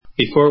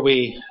Before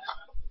we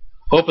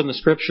open the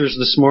scriptures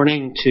this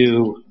morning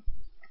to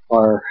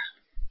our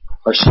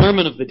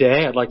sermon of the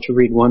day, I'd like to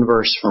read one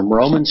verse from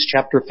Romans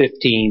chapter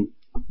 15,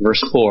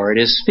 verse 4. It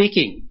is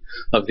speaking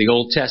of the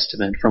Old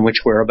Testament from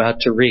which we're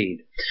about to read.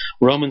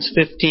 Romans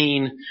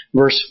 15,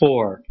 verse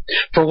 4.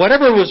 For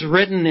whatever was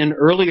written in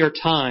earlier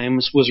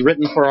times was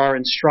written for our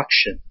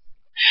instruction,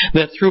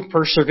 that through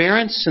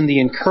perseverance and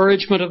the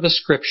encouragement of the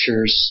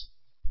scriptures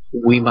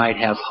we might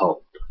have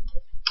hope.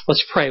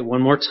 Let's pray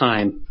one more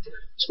time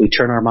as we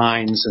turn our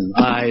minds and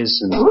eyes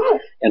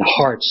and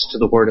hearts to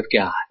the Word of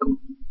God.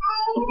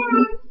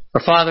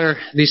 Our Father,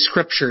 these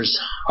scriptures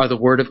are the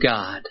Word of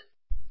God,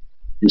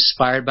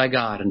 inspired by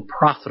God and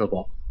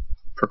profitable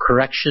for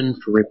correction,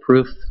 for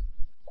reproof,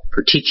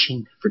 for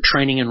teaching, for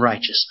training in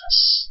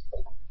righteousness.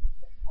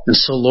 And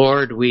so,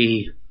 Lord,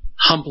 we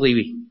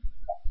humbly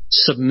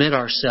submit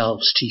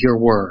ourselves to your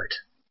Word.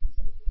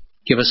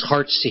 Give us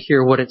hearts to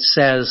hear what it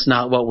says,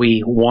 not what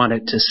we want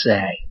it to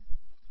say.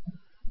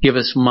 Give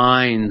us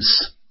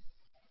minds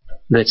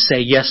that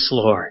say, yes,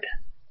 Lord.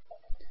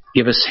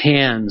 Give us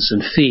hands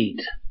and feet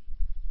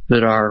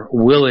that are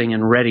willing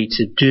and ready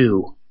to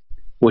do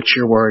what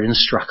your word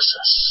instructs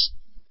us.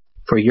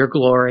 For your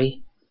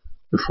glory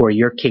and for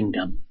your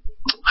kingdom,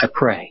 I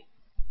pray.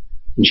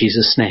 In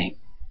Jesus' name,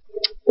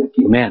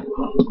 amen.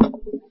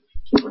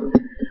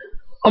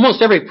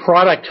 Almost every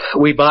product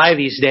we buy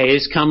these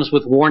days comes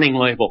with warning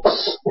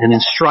labels and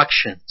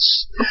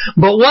instructions.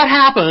 But what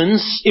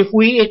happens if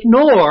we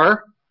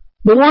ignore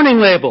the warning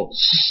labels,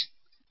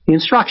 the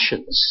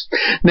instructions?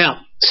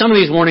 Now, some of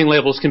these warning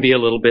labels can be a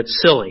little bit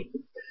silly.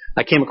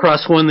 I came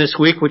across one this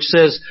week which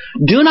says,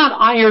 do not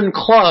iron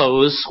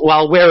clothes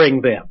while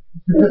wearing them.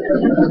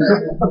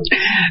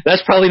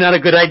 That's probably not a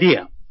good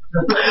idea.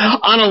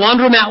 On a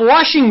laundromat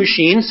washing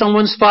machine,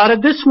 someone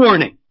spotted this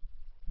warning.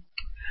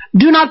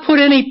 Do not put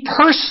any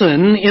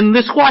person in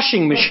this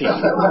washing machine.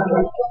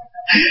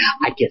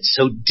 I get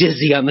so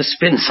dizzy on the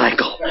spin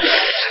cycle.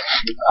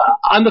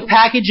 On the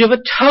package of a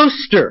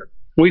toaster,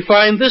 we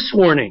find this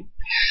warning.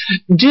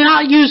 Do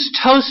not use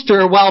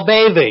toaster while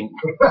bathing.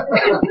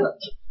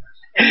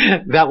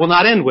 That will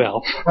not end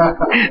well.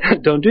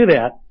 Don't do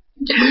that.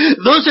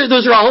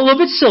 Those are all a little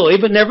bit silly,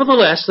 but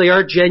nevertheless, they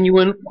are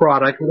genuine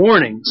product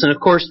warnings. And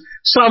of course,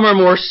 some are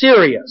more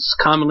serious.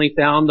 Commonly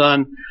found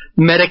on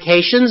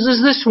medications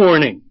is this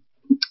warning.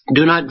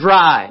 Do not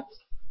drive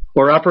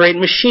or operate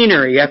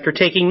machinery after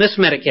taking this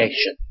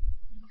medication.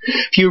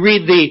 If you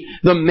read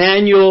the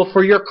manual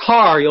for your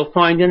car, you'll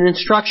find an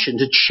instruction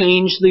to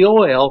change the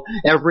oil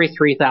every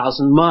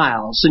 3,000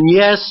 miles. And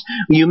yes,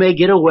 you may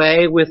get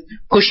away with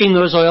pushing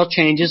those oil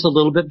changes a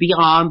little bit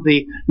beyond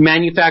the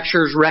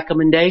manufacturer's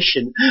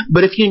recommendation.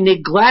 But if you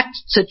neglect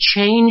to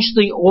change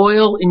the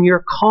oil in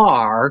your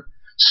car,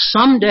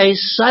 someday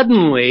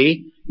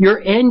suddenly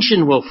your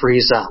engine will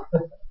freeze up.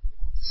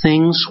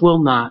 Things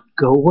will not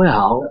go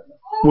well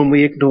when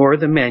we ignore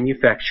the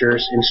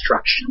manufacturer's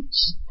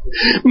instructions.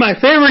 My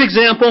favorite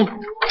example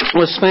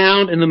was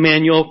found in the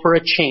manual for a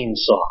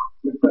chainsaw.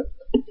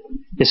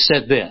 It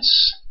said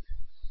this: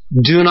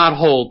 do not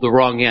hold the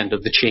wrong end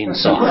of the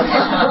chainsaw.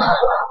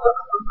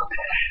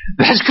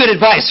 That's good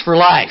advice for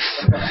life.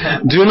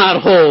 Do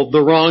not hold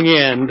the wrong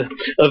end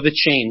of the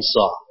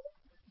chainsaw.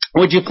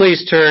 Would you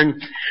please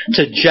turn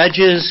to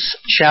Judges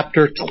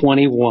chapter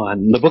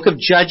 21. The book of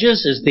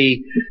Judges is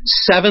the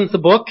seventh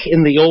book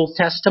in the Old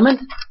Testament.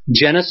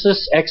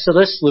 Genesis,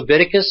 Exodus,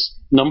 Leviticus,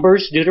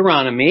 Numbers,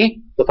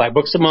 Deuteronomy, the 5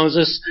 books of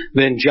Moses,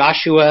 then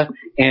Joshua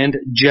and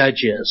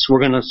Judges. We're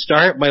going to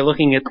start by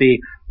looking at the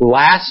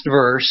last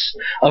verse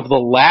of the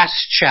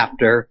last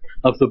chapter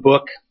of the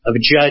book of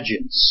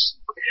Judges.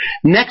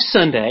 Next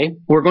Sunday,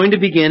 we're going to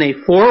begin a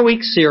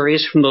 4-week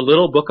series from the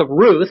little book of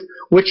Ruth,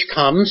 which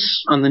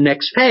comes on the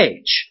next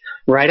page,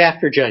 right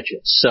after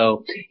Judges.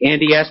 So,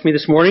 Andy asked me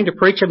this morning to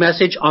preach a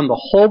message on the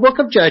whole book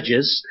of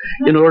Judges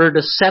in order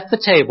to set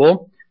the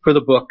table for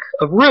the book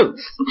of Ruth.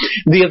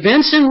 The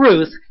events in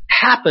Ruth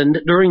happened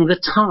during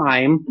the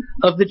time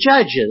of the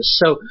Judges.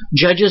 So,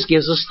 Judges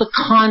gives us the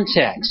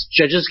context.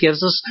 Judges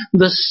gives us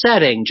the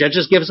setting.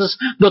 Judges gives us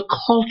the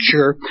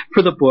culture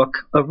for the book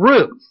of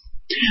Ruth.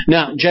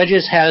 Now,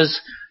 Judges has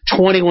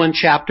 21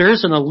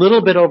 chapters and a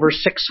little bit over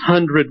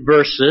 600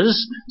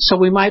 verses, so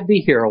we might be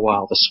here a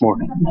while this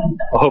morning.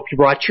 I hope you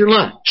brought your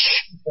lunch.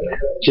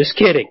 Just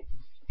kidding.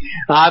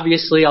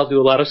 Obviously, I'll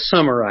do a lot of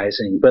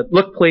summarizing, but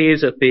look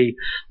please at the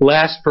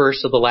last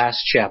verse of the last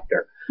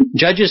chapter.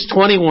 Judges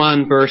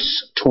 21,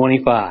 verse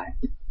 25.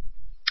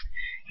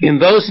 In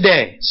those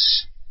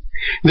days,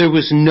 there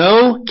was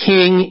no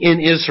king in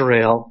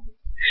Israel.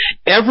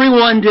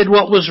 Everyone did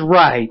what was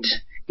right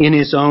in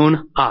his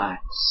own eyes.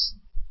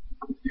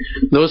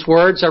 Those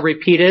words are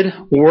repeated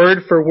word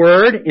for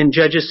word in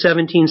Judges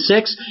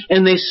 17:6,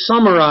 and they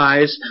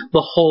summarize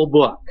the whole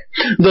book.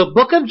 The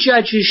book of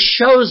Judges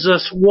shows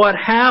us what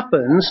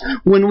happens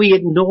when we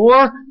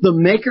ignore the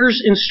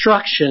Maker's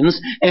instructions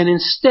and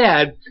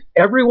instead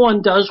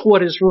everyone does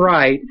what is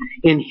right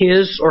in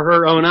his or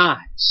her own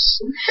eyes.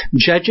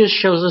 Judges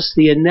shows us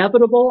the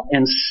inevitable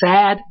and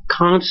sad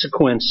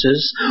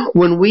consequences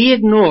when we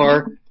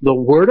ignore the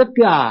Word of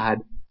God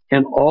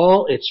and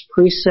all its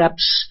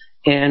precepts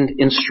and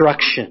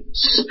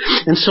instructions.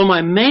 And so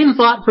my main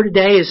thought for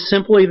today is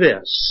simply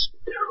this.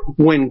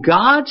 When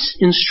God's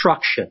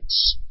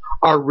instructions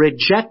are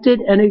rejected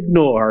and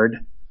ignored,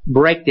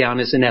 breakdown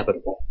is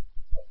inevitable.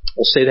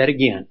 We'll say that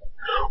again.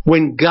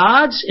 When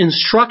God's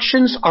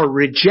instructions are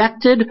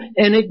rejected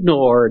and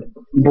ignored,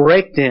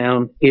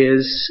 breakdown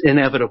is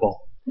inevitable.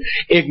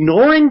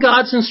 Ignoring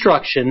God's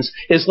instructions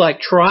is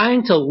like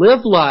trying to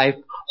live life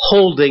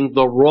holding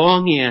the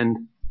wrong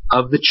end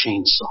of the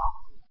chainsaw.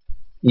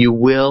 You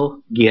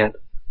will get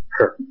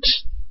hurt.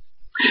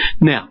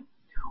 Now,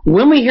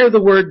 when we hear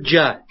the word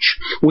judge,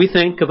 we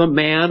think of a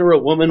man or a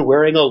woman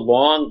wearing a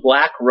long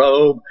black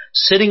robe,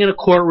 sitting in a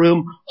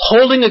courtroom,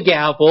 holding a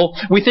gavel.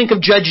 We think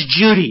of Judge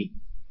Judy,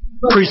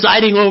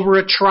 presiding over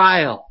a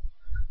trial.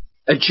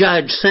 A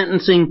judge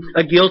sentencing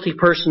a guilty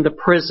person to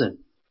prison.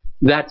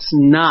 That's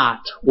not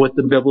what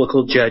the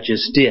biblical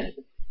judges did.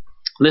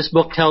 This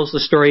book tells the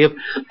story of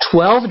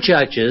 12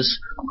 judges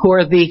who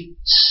are the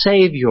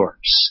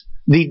saviors,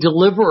 the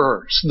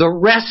deliverers, the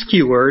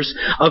rescuers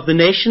of the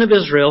nation of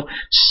Israel,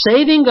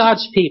 saving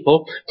God's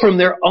people from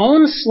their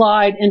own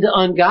slide into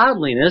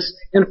ungodliness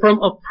and from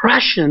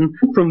oppression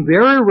from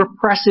very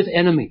repressive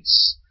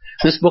enemies.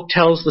 This book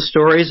tells the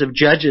stories of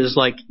judges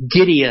like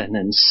Gideon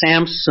and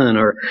Samson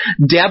or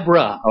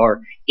Deborah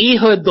or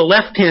Ehud, the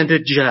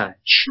left-handed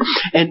judge.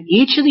 And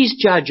each of these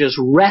judges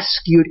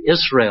rescued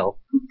Israel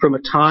from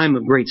a time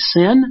of great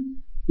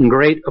sin and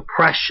great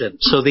oppression.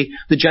 So the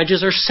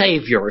judges are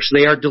saviors,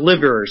 they are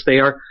deliverers, they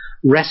are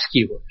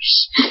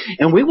rescuers.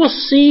 And we will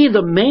see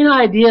the main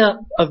idea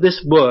of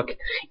this book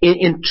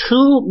in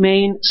two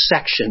main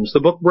sections. The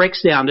book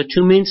breaks down to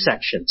two main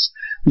sections.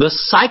 The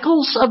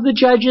cycles of the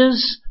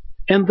judges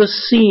and the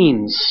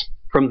scenes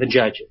from the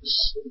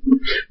judges.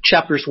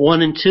 Chapters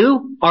 1 and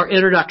 2 are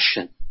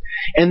introduction.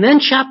 And then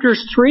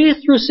chapters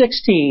 3 through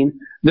 16,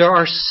 there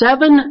are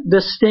 7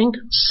 distinct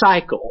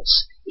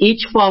cycles,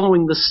 each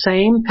following the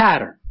same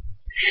pattern.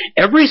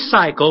 Every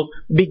cycle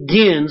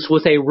begins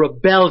with a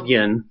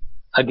rebellion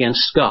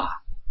against God.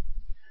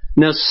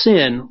 Now,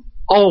 sin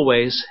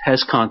always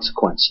has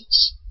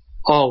consequences.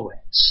 Always.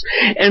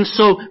 And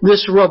so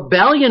this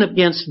rebellion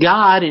against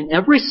God in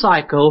every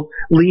cycle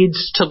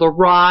leads to the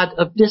rod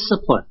of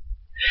discipline.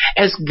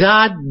 As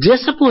God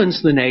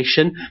disciplines the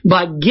nation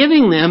by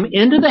giving them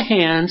into the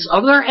hands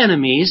of their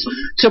enemies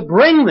to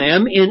bring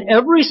them in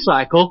every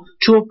cycle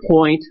to a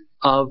point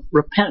of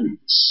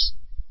repentance.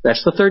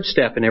 That's the third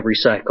step in every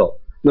cycle.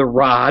 The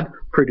rod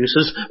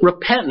produces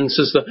repentance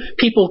as the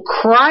people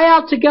cry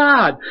out to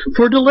God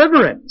for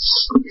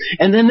deliverance.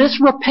 And then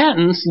this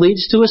repentance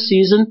leads to a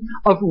season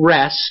of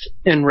rest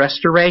and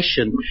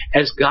restoration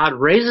as God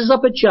raises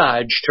up a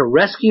judge to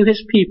rescue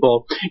his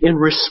people in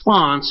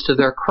response to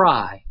their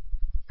cry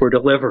for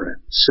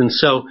deliverance. And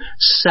so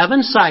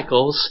 7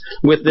 cycles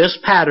with this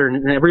pattern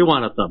in every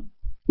one of them.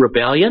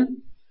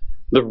 Rebellion,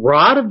 the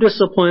rod of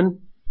discipline,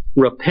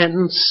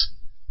 repentance,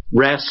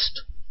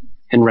 rest,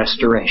 and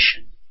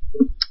restoration.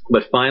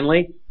 But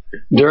finally,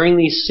 during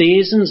these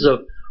seasons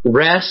of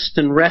rest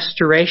and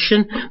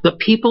restoration, the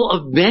people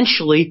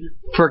eventually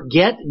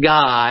forget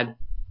God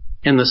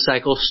and the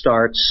cycle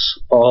starts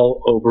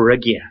all over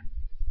again.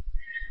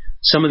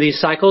 Some of these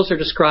cycles are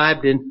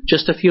described in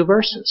just a few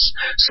verses.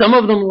 Some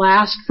of them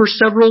last for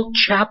several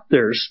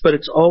chapters, but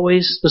it's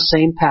always the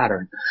same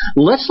pattern.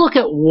 Let's look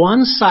at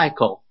one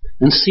cycle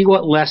and see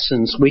what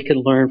lessons we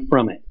can learn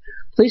from it.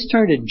 Please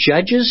turn to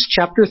Judges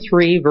chapter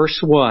 3, verse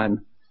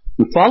 1.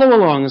 And follow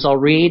along as I'll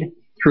read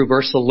through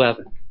verse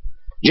 11.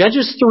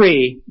 Judges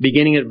 3,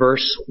 beginning at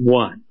verse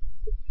 1.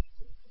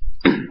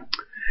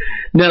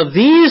 Now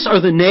these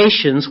are the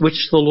nations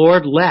which the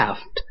Lord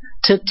left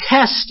to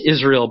test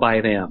Israel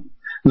by them.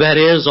 That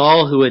is,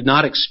 all who had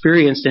not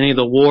experienced any of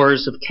the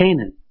wars of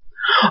Canaan.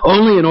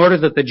 Only in order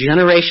that the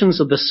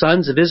generations of the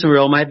sons of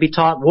Israel might be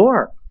taught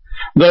war.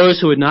 Those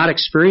who had not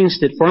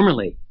experienced it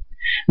formerly.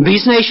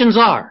 These nations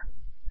are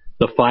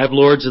the 5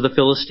 lords of the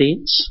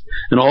Philistines,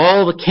 and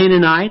all the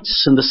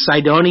Canaanites, and the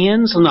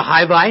Sidonians, and the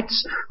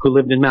Hivites, who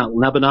lived in Mount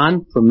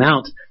Lebanon, from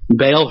Mount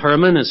Baal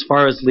Hermon as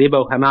far as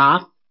Lebo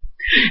Hamath.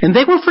 And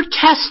they were for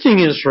testing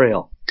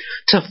Israel,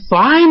 to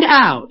find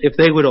out if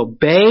they would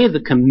obey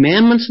the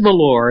commandments of the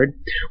Lord,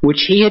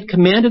 which he had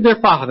commanded their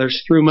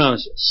fathers through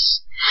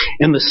Moses.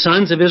 And the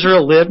sons of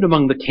Israel lived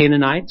among the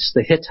Canaanites,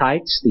 the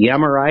Hittites, the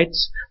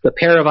Amorites, the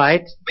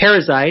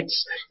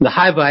Perizzites, the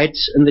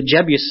Hivites, and the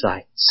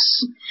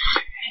Jebusites.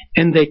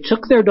 And they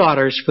took their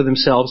daughters for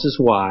themselves as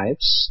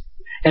wives,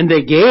 and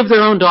they gave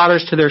their own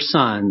daughters to their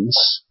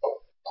sons,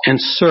 and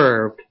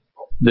served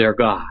their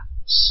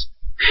gods.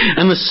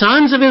 And the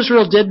sons of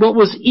Israel did what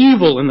was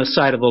evil in the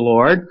sight of the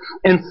Lord,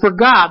 and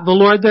forgot the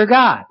Lord their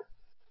God,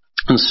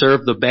 and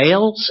served the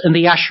Baals and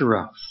the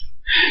Asheroth.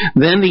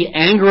 Then the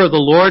anger of the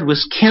Lord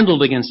was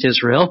kindled against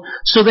Israel,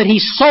 so that he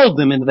sold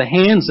them into the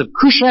hands of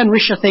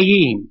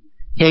Cushan-Rishathaim,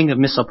 king of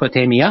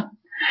Mesopotamia.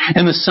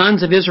 And the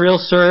sons of Israel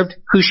served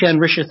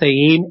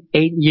Cushan-Rishathaim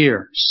 8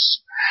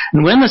 years.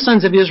 And when the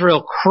sons of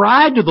Israel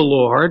cried to the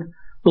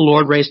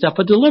Lord raised up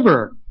a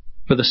deliverer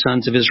for the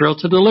sons of Israel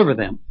to deliver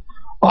them.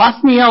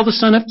 Othniel the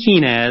son of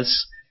Kenaz,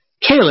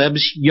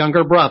 Caleb's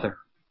younger brother.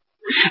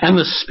 And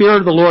the Spirit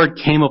of the Lord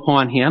came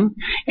upon him,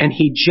 and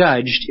he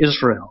judged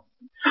Israel.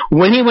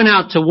 When he went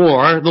out to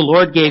war, the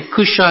Lord gave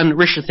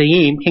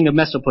Cushan-Rishathaim, king of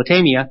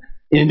Mesopotamia,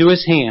 into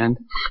his hand,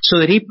 so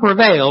that he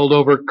prevailed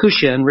over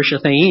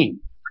Cushan-Rishathaim.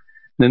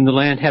 Then the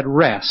land had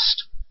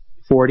rest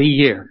 40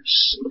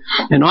 years.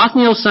 And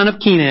Othniel, son of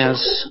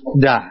Kenaz,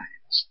 died.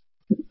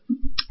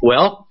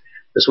 Well,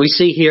 as we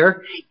see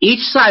here,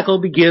 each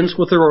cycle begins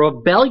with a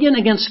rebellion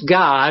against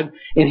God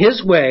in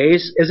His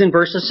ways, as in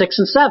verses 6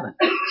 and 7.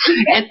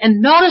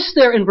 And notice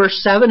there in verse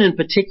 7 in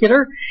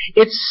particular,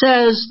 it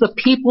says the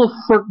people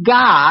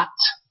forgot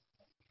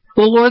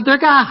the Lord their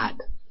God.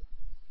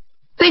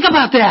 Think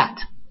about that.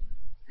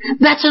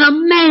 That's an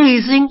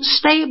amazing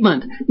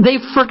statement. They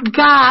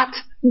forgot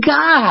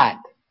God.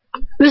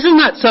 This is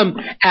not some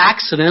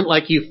accident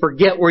like you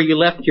forget where you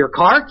left your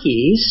car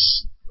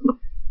keys.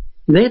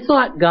 They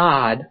thought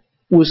God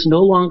was no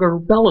longer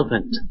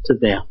relevant to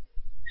them.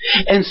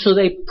 And so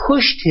they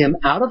pushed Him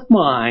out of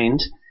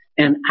mind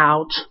and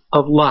out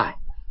of life.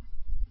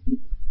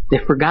 They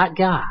forgot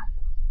God.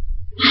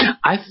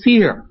 I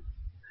fear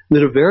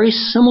that a very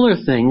similar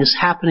thing is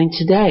happening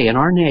today in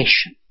our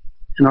nation,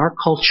 in our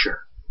culture.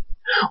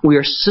 We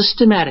are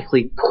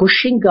systematically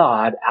pushing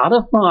God out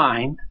of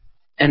mind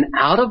and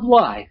out of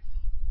life,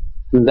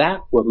 and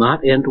that will not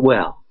end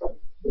well.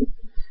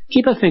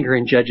 Keep a finger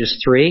in Judges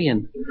 3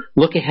 and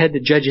look ahead to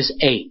Judges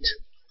 8,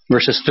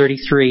 verses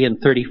 33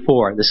 and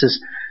 34. This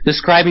is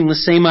describing the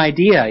same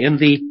idea in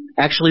the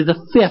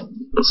fifth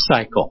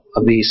cycle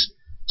of these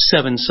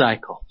 7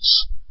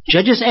 cycles.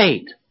 Judges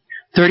 8,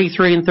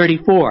 33 and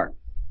 34.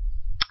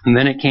 And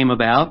then it came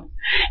about,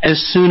 as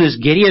soon as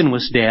Gideon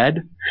was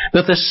dead,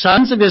 that the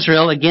sons of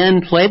Israel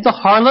again played the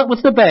harlot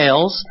with the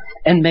Baals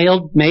and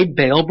made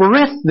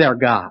Baal-berith their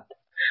god.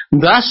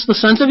 Thus the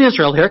sons of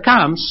Israel, here it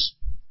comes,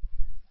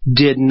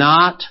 did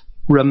not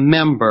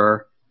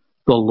remember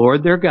the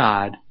Lord their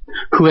God,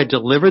 who had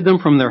delivered them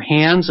from their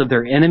hands of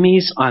their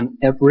enemies on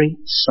every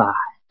side.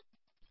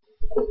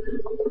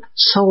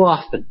 So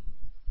often,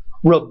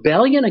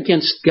 rebellion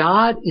against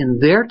God in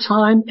their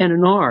time and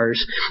in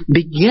ours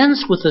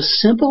begins with a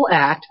simple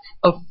act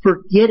of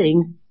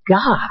forgetting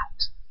God,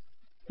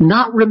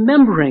 not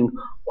remembering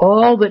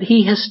all that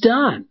He has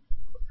done,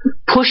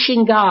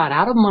 pushing God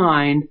out of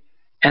mind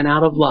and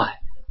out of life.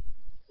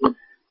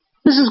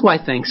 This is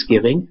why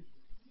Thanksgiving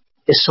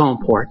is so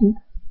important.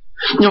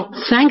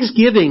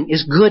 Thanksgiving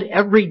is good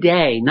every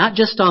day, not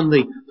just on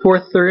the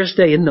fourth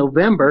Thursday in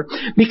November,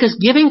 because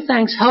giving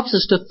thanks helps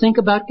us to think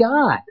about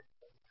God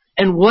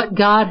and what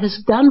God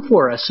has done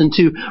for us and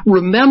to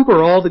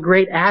remember all the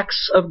great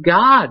acts of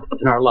God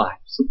in our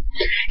lives.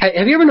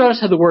 Have you ever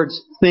noticed how the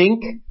words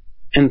think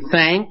and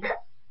thank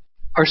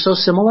are so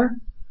similar?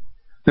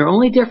 They're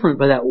only different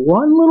by that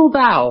one little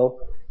vowel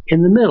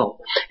in the middle,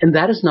 and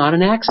that is not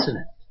an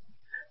accident.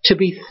 To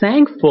be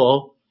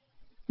thankful,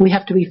 we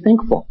have to be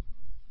thankful.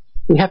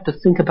 We have to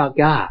think about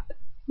God.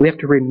 We have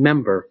to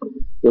remember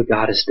what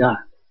God has done.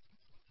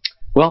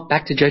 Well,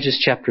 back to Judges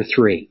chapter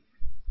 3.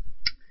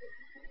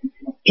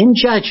 In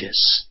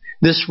Judges,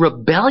 this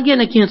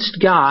rebellion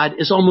against God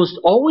is almost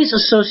always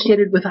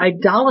associated with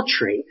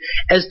idolatry.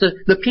 As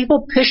the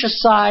people push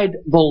aside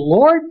the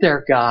Lord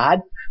their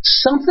God,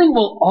 something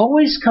will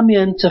always come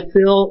in to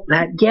fill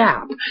that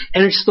gap.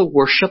 And it's the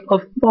worship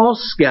of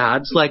false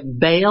gods like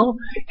Baal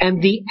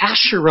and the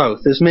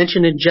Asheroth, as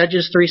mentioned in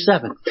Judges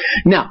 3:7.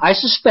 Now, I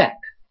suspect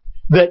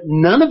that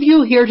none of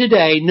you here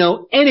today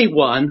know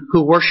anyone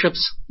who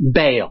worships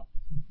Baal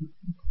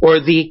or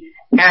the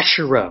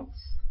Asheroth.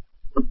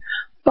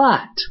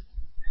 But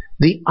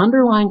the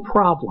underlying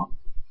problem,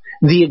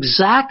 the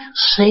exact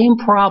same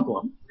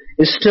problem,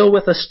 is still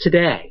with us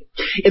today.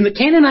 In the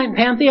Canaanite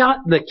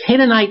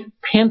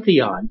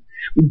pantheon,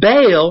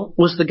 Baal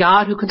was the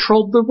god who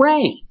controlled the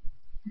rain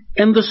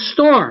and the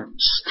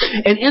storms.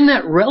 And in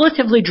that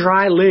relatively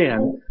dry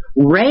land,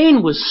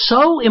 rain was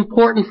so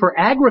important for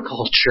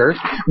agriculture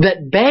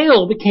that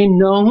Baal became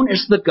known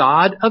as the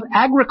god of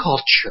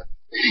agriculture.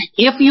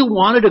 If you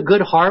wanted a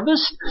good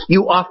harvest,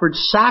 you offered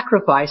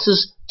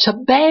sacrifices to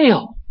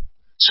Baal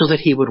so that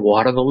he would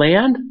water the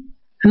land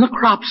and the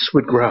crops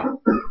would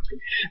grow.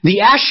 The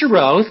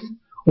Asheroth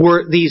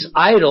were these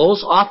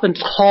idols, often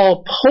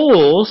tall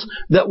poles,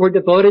 that were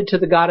devoted to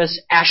the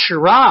goddess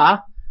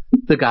Asherah,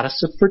 the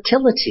goddess of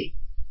fertility.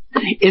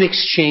 In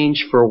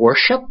exchange for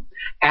worship,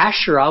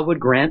 Asherah would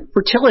grant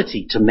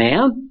fertility to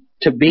man,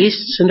 to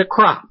beasts, and to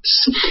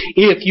crops.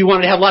 If you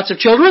wanted to have lots of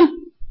children,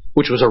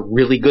 which was a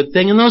really good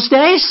thing in those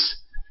days,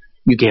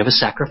 you gave a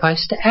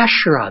sacrifice to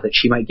Asherah that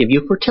she might give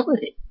you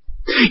fertility.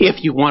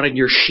 If you wanted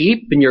your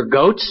sheep and your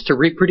goats to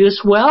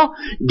reproduce well,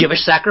 give a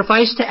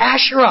sacrifice to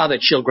Asherah that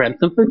she'll grant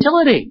them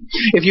fertility.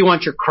 If you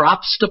want your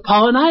crops to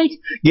pollinate,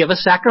 give a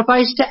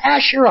sacrifice to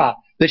Asherah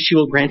that she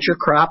will grant your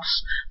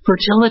crops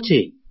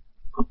fertility.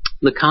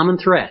 The common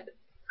thread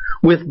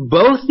with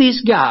both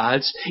these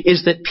gods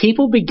is that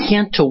people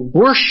began to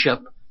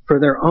worship for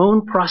their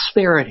own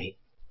prosperity.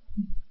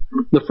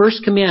 The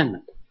first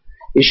commandment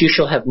is you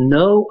shall have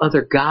no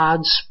other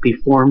gods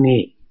before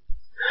me.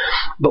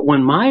 But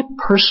when my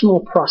personal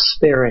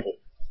prosperity,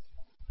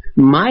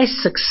 my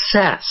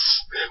success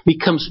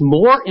becomes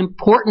more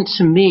important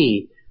to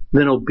me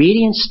than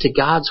obedience to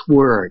God's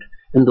word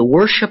and the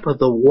worship of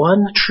the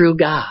one true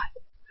God,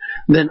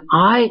 then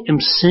I am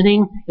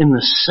sinning in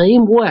the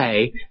same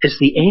way as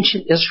the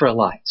ancient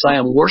Israelites. I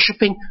am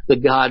worshiping the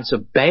gods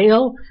of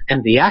Baal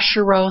and the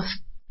Asheroth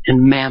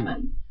and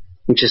Mammon,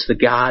 which is the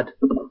god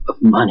of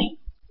money.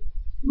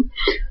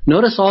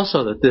 Notice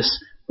also that this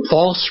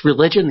false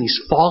religion, these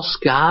false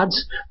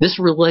gods, this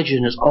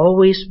religion is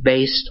always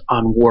based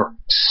on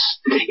works.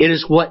 It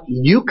is what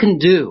you can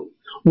do,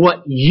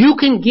 what you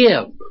can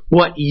give,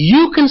 what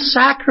you can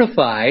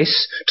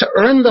sacrifice to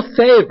earn the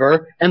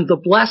favor and the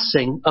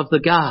blessing of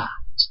the gods.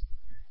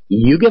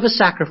 You give a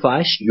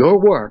sacrifice, your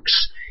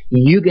works,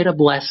 you get a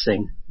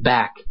blessing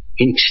back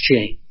in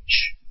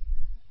exchange.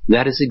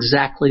 That is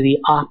exactly the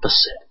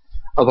opposite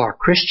of our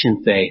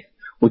Christian faith,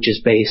 which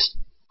is based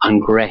on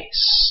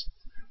grace.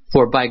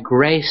 For by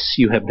grace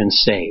you have been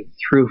saved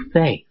through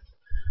faith,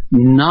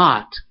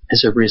 not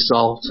as a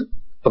result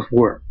of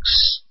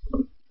works.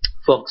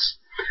 Folks,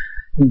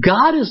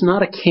 God is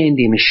not a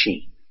candy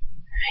machine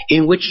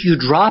in which you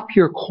drop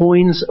your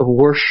coins of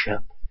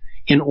worship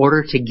in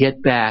order to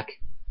get back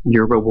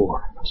your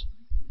reward.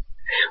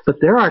 But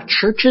there are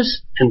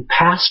churches and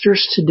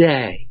pastors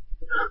today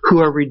who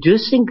are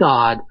reducing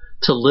God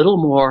to little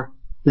more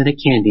than a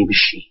candy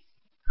machine.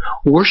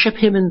 Worship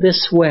Him in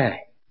this way,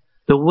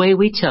 the way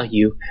we tell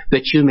you,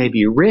 that you may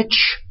be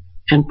rich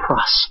and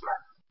prosper.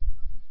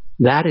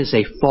 That is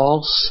a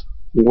false,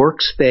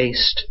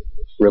 works-based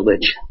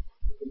religion.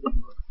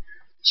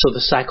 So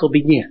the cycle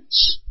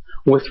begins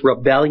with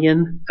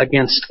rebellion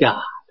against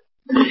God.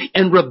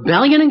 And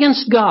rebellion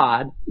against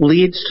God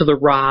leads to the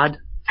rod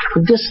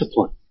of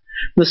discipline.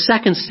 The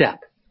second step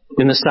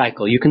in the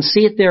cycle, you can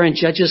see it there in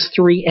Judges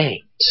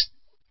 3:8.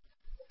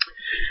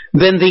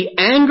 Then the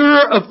anger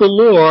of the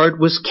Lord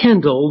was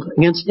kindled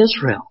against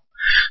Israel,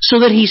 so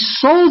that he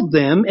sold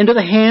them into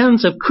the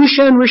hands of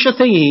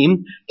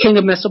Cushan-Rishathaim, king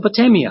of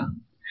Mesopotamia.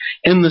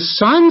 And the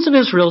sons of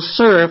Israel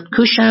served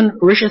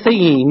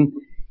Cushan-Rishathaim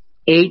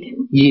 8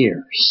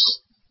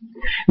 years.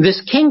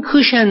 This King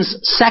Cushan's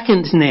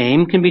second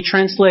name can be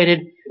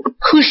translated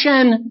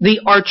Cushan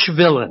the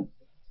arch-villain.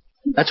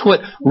 That's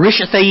what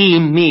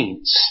Rishathaim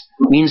means.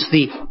 It means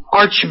the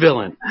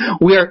arch-villain.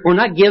 We're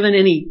not given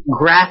any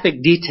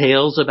graphic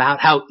details about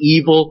how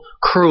evil,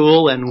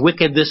 cruel, and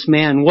wicked this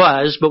man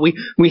was, but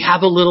we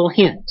have a little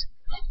hint.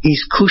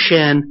 He's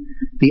Cushan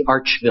the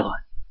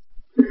arch-villain.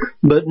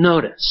 But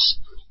notice,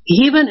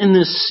 even in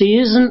this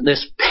season,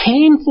 this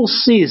painful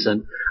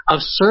season of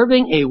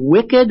serving a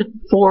wicked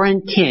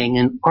foreign king,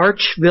 an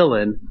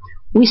arch-villain,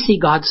 we see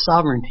God's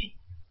sovereignty.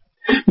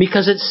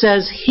 Because it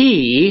says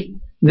He,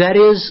 that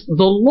is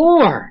the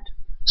Lord,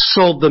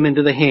 sold them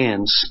into the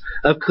hands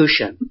of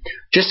Cushan.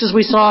 Just as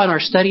we saw in our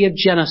study of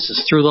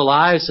Genesis through the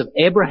lives of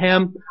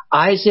Abraham,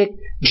 Isaac,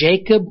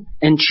 Jacob,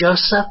 and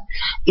Joseph,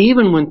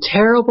 even when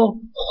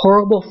terrible,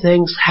 horrible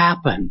things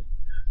happened,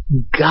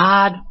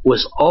 God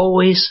was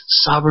always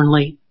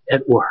sovereignly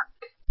at work.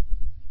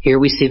 Here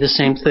we see the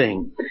same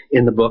thing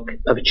in the book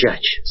of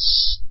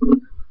Judges.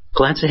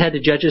 Glance ahead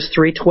to Judges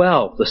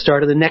 3:12, the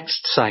start of the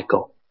next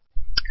cycle.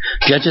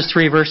 Judges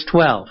 3 verse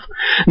 12.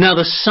 Now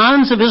the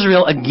sons of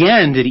Israel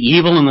again did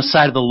evil in the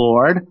sight of the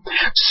Lord.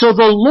 So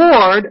the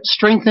Lord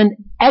strengthened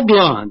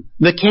Eglon,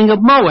 the king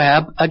of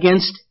Moab,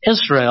 against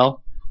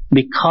Israel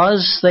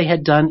because they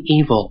had done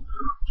evil.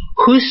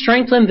 Who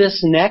strengthened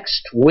this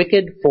next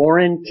wicked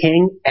foreign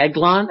king,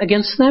 Eglon,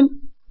 against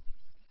them?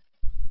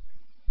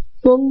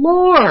 The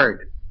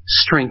Lord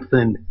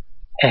strengthened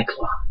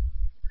Eglon.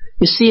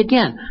 You see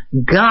again,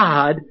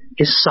 God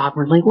is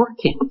sovereignly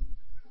working.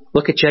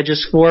 Look at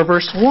Judges 4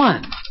 verse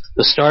 1,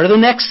 the start of the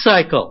next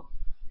cycle.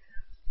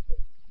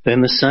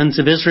 Then the sons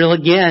of Israel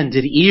again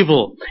did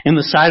evil in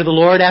the sight of the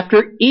Lord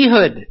after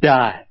Ehud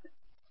died.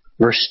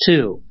 Verse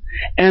 2,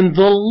 and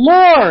the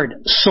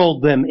Lord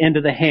sold them into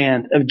the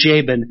hand of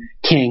Jabin,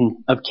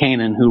 king of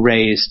Canaan, who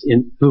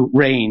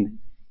reigned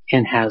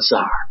in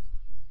Hazar.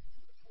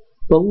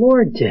 The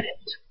Lord did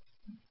it.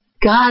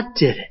 God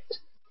did it.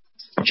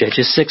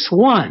 Judges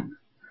 6:1.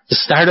 The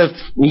start of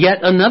yet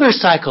another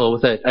cycle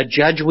with a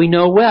judge we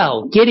know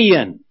well,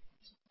 Gideon.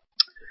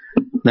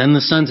 Then the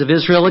sons of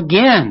Israel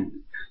again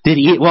did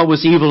what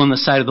was evil in the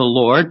sight of the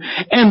Lord,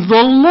 and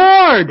the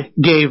Lord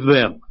gave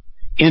them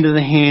into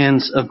the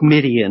hands of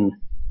Midian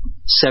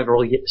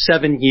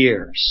 7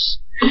 years.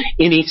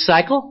 In each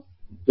cycle,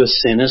 the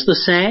sin is the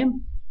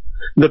same,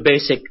 the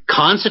basic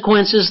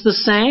consequence is the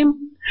same,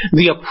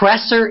 the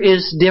oppressor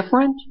is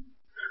different,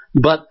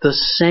 But the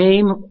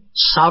same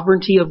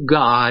sovereignty of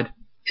God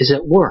is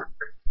at work.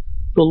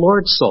 The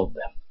Lord sold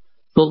them.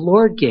 The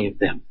Lord gave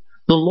them.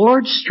 The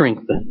Lord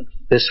strengthened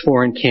this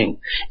foreign king.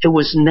 It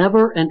was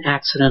never an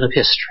accident of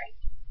history.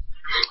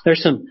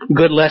 There's some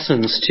good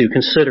lessons to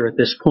consider at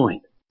this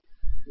point.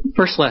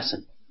 First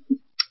lesson.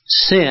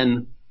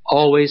 Sin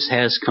always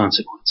has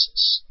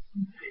consequences.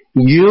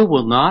 You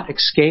will not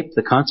escape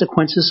the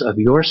consequences of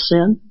your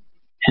sin,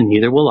 and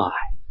neither will I.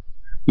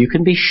 You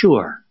can be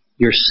sure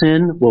your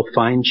sin will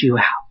find you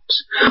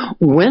out.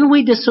 When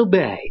we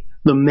disobey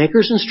the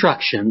Maker's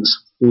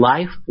instructions,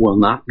 life will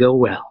not go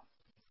well.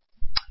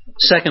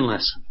 Second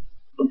lesson.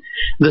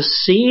 The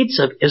seeds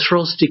of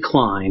Israel's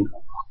decline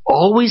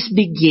always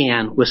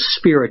began with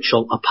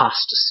spiritual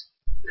apostasy.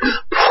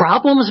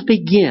 Problems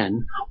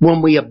begin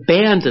when we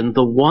abandon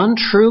the one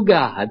true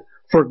God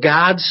for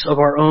gods of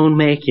our own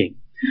making.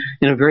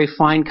 In a very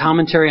fine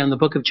commentary on the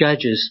book of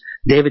Judges,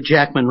 David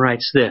Jackman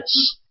writes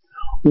this: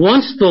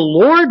 Once the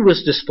Lord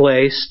was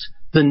displaced,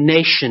 the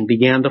nation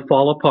began to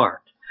fall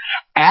apart,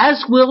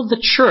 as will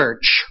the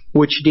church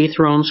which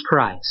dethrones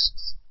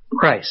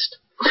Christ.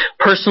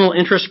 Personal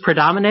interests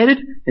predominated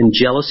and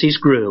jealousies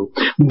grew.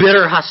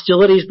 Bitter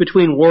hostilities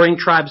between warring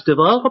tribes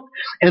developed,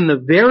 and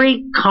the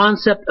very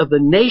concept of the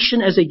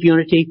nation as a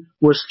unity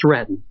was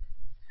threatened.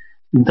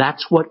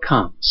 That's what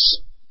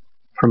comes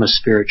from a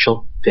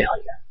spiritual failure.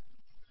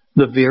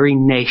 The very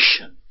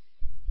nation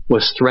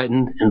was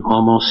threatened and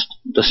almost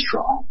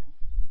destroyed.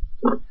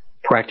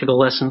 Practical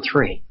lesson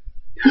 3.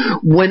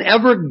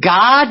 Whenever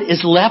God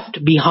is left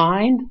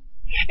behind,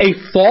 a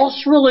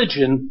false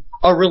religion,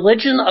 a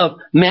religion of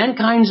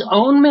mankind's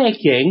own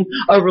making,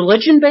 a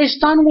religion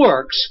based on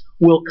works,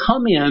 will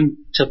come in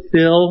to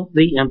fill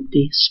the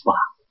empty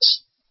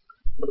spots.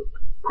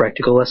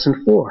 Practical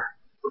lesson 4.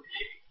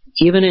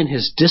 Even in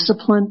His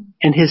discipline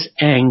and His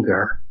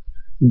anger,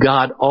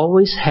 God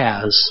always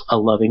has a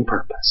loving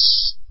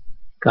purpose.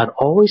 God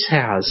always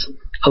has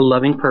a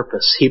loving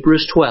purpose.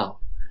 Hebrews 12,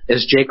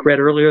 as Jake read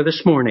earlier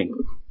this morning.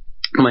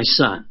 My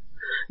son,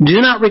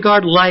 do not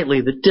regard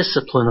lightly the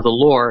discipline of the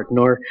Lord,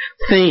 nor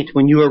faint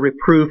when you are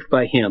reproved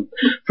by Him.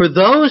 For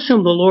those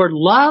whom the Lord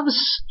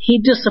loves,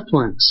 He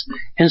disciplines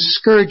and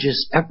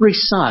scourges every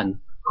son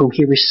whom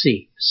He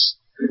receives.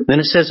 Then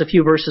it says a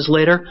few verses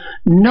later,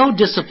 no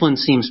discipline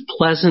seems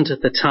pleasant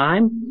at the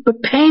time,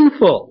 but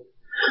painful.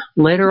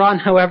 Later on,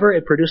 however,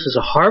 it produces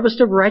a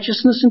harvest of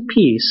righteousness and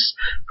peace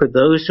for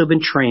those who have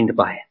been trained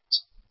by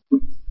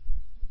it.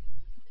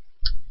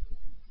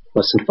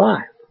 Lesson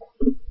 5.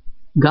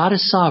 God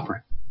is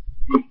sovereign,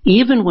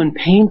 even when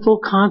painful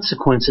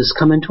consequences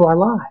come into our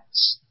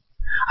lives.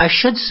 I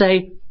should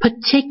say,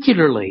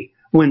 particularly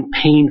when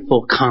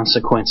painful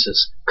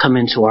consequences come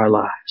into our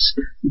lives.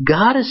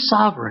 God is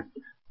sovereign.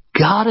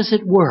 God is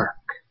at work,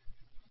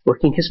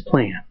 working His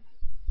plan,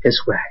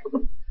 His way.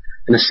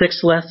 And the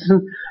sixth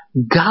lesson,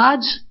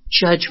 God's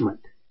judgment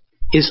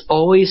is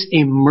always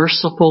a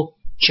merciful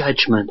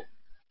judgment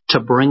to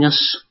bring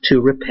us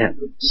to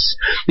repentance,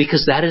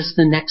 because that is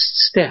the next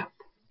step.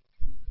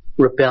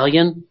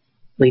 Rebellion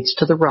leads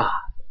to the rod.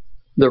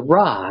 The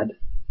rod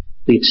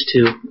leads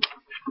to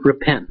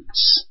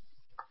repentance.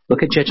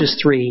 Look at Judges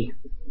 3,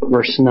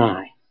 verse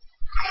 9.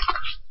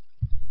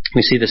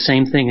 We see the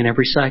same thing in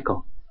every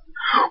cycle.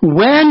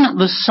 When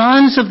the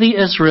sons of the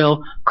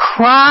Israel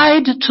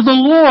cried to the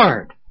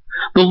Lord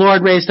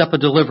raised up a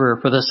deliverer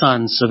for the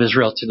sons of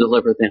Israel to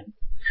deliver them.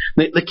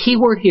 The key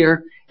word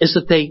here is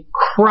that they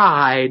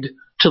cried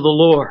to the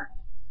Lord.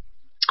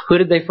 Who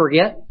did they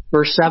forget?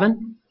 Verse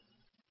 7.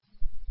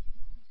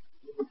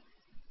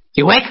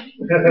 You awake?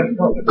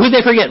 Who did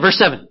they forget? Verse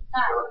 7.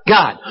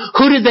 God.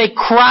 Who did they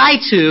cry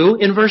to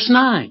in verse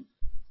 9?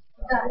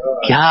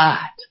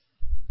 God.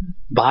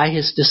 By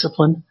His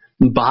discipline,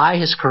 by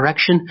His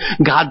correction,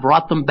 God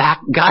brought them back.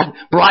 God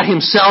brought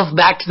Himself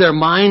back to their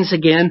minds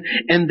again,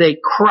 and they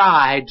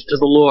cried to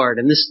the Lord.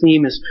 And this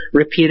theme is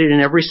repeated in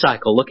every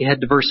cycle. Look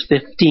ahead to verse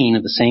 15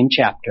 of the same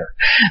chapter.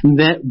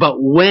 But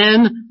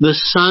when the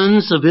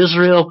sons of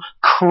Israel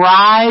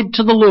cried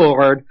to the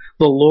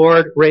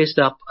Lord raised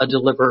up a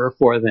deliverer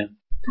for them.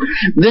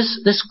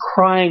 This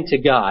crying to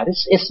God,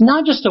 it's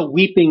not just a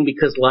weeping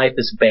because life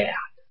is bad.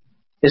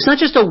 It's not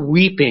just a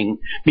weeping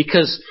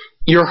because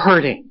you're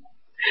hurting.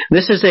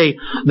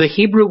 The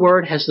Hebrew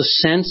word has the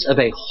sense of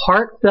a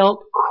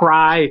heartfelt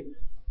cry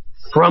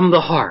from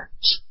the heart.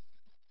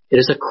 It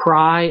is a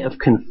cry of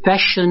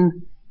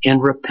confession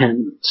and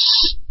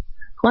repentance.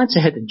 Glance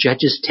ahead to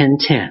Judges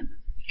 10:10.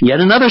 Yet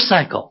another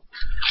cycle.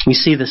 We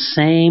see the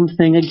same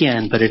thing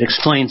again, but it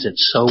explains it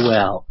so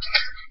well.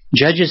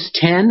 Judges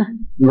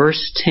 10,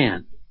 verse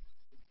 10.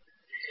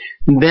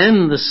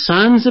 Then the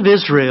sons of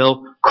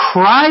Israel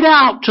cried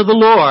out to the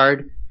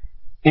Lord,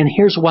 and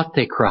here's what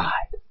they cried.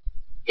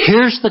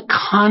 Here's the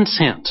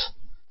content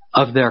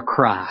of their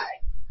cry.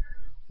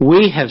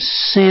 We have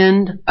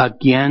sinned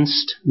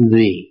against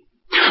Thee.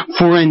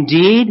 For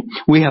indeed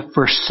we have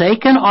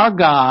forsaken our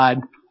God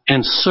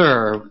and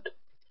served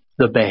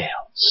the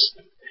Baals.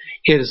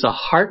 It is a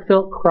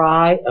heartfelt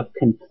cry of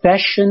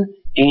confession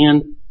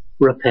and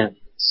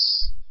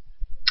repentance.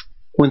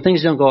 when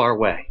things don't go our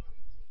way,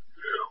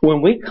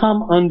 when we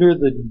come under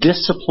the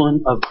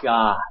discipline of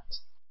God,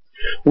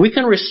 we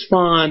can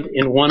respond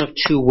in one of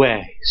two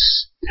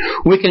ways.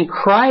 We can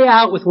cry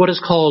out with what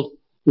is called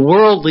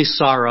worldly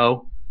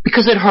sorrow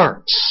because it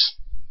hurts.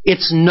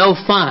 It's no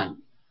fun.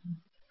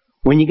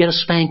 When you get a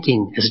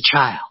spanking as a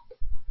child,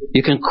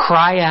 you can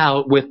cry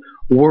out with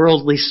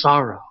worldly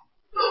sorrow.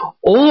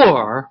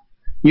 Or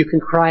you can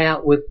cry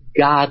out with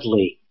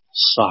godly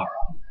sorrow.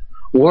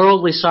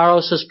 Worldly sorrow,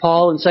 says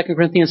Paul in 2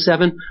 Corinthians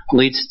 7,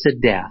 leads to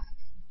death.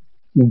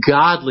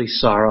 Godly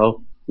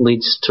sorrow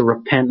leads to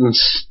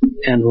repentance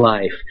and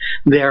life.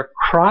 They're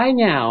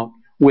crying out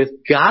with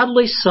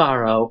godly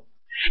sorrow,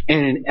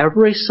 and in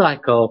every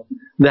cycle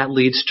that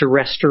leads to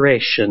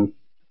restoration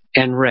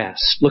and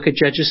rest. Look at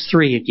Judges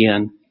 3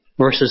 again,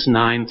 verses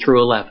 9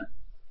 through 11.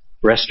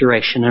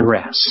 Restoration and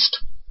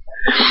rest.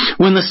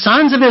 When the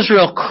sons of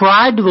Israel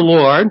cried to the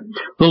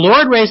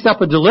Lord raised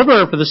up a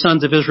deliverer for the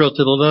sons of Israel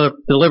to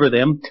deliver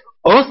them,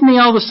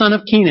 Othniel the son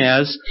of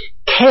Kenaz,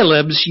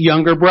 Caleb's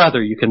younger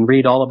brother. You can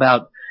read all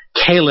about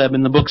Caleb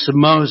in the books of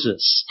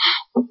Moses.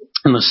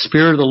 And the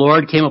Spirit of the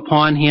Lord came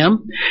upon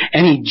him,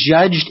 and he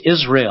judged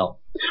Israel.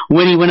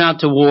 When he went out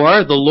to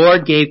war, the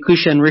Lord gave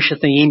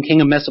Cushan-Rishathaim,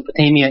 king of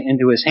Mesopotamia,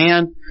 into his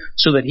hand,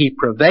 so that he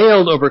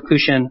prevailed over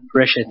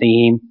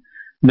Cushan-Rishathaim.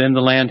 Then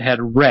the land had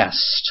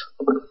rest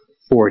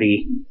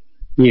 40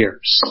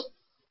 years.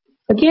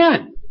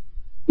 Again,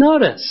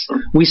 notice,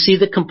 we see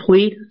the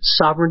complete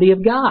sovereignty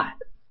of God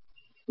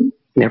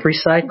in every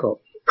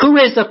cycle. Who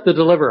raised up the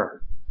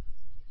deliverer?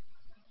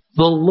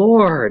 The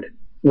Lord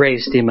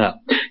raised him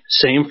up.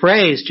 Same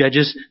phrase,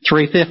 Judges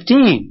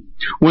 3:15.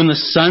 When the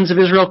sons of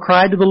Israel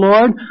cried to the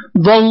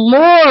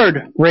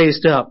Lord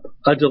raised up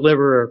a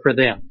deliverer for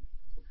them.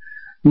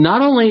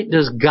 Not only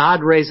does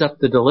God raise up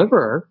the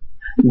deliverer,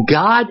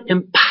 God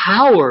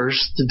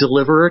empowers the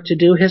deliverer to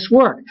do his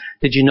work.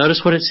 Did you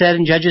notice what it said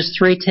in Judges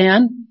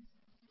 3:10?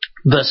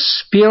 The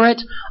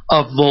Spirit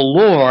of the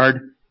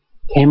Lord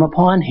came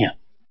upon him.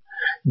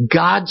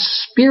 God's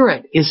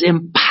Spirit is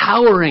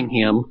empowering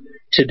him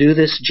to do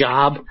this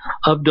job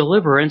of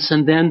deliverance,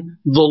 and then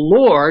the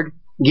Lord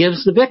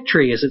gives the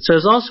victory. As it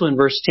says also in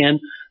verse 10,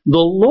 the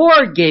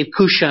Lord gave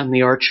Cushan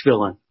the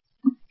arch-villain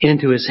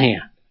into his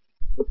hand.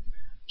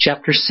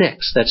 Chapter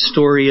 6, that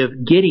story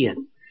of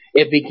Gideon.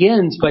 It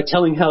begins by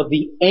telling how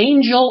the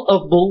angel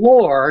of the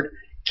Lord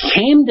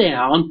came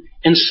down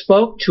and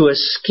spoke to a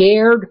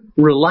scared,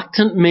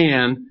 reluctant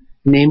man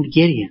named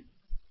Gideon.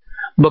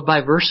 But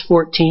by verse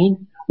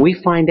 14, we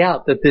find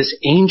out that this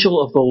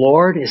angel of the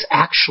Lord is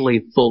actually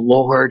the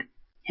Lord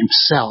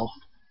himself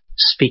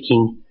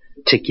speaking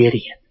to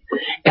Gideon.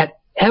 At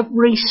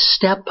every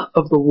step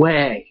of the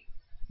way,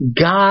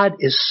 God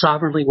is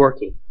sovereignly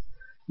working.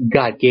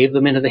 God gave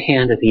them into the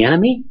hand of the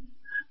enemy.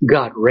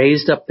 God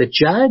raised up the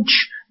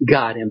judge.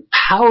 God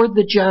empowered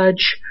the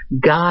judge.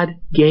 God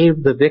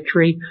gave the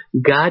victory.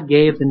 God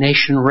gave the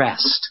nation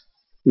rest.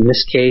 In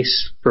this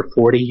case, for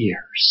 40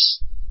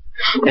 years.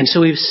 And so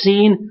we've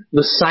seen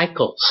the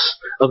cycles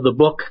of the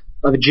book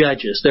of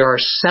Judges. There are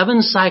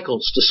 7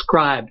 cycles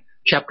described,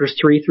 chapters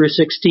 3 through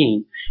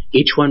 16.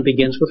 Each one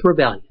begins with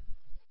rebellion.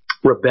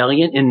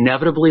 Rebellion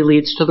inevitably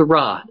leads to the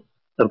rod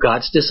of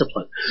God's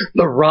discipline.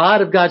 The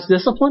rod of God's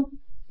discipline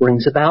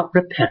brings about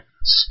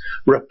repentance.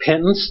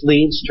 Repentance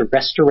leads to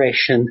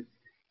restoration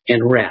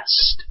and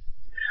rest.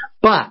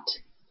 But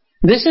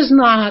this is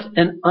not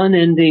an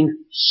unending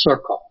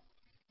circle.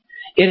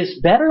 It is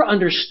better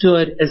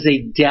understood as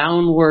a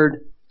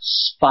downward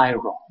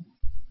spiral.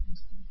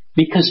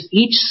 Because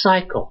each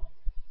cycle,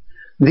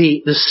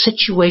 the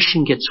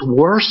situation gets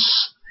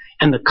worse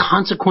and the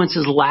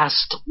consequences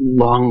last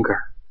longer.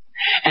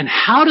 And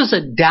how does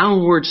a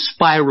downward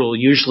spiral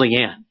usually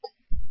end?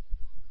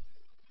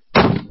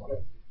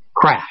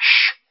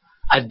 Crash.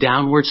 A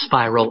downward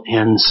spiral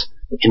ends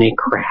in a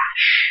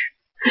crash.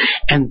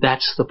 And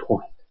that's the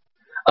point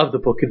of the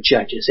book of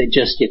Judges. It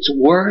just gets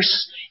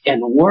worse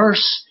and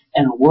worse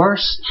and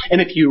worse.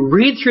 And if you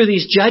read through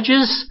these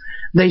judges,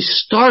 they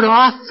start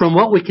off, from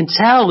what we can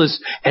tell, as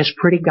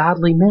pretty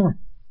godly men.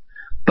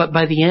 But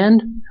by the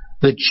end,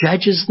 the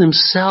judges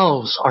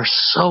themselves are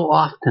so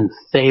often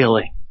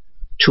failing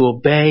to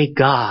obey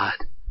God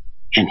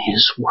and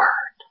His Word.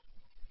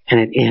 And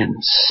it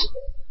ends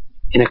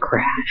in a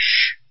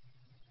crash.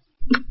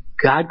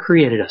 God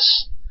created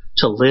us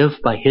to live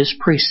by His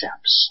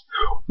precepts.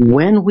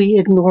 When we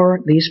ignore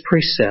these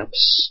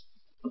precepts,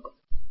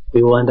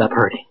 we will end up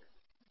hurting.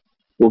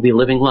 We'll be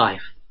living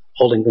life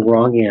holding the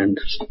wrong end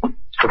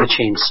of a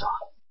chainsaw.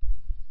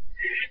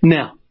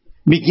 Now,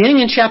 beginning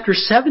in chapter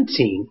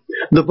 17,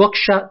 the book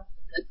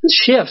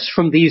shifts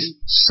from these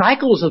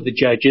cycles of the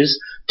Judges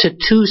to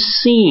 2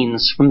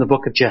 scenes from the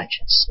book of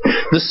Judges.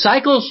 The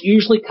cycles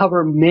usually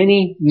cover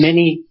many,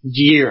 many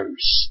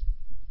years,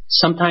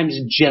 sometimes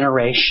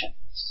generations.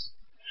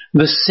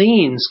 The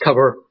scenes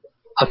cover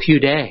a few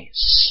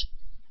days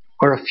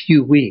or a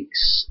few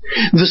weeks.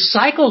 The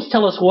cycles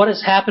tell us what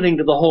is happening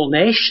to the whole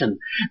nation.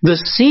 The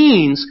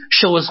scenes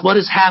show us what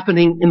is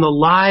happening in the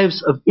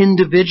lives of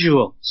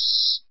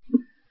individuals.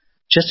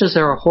 Just as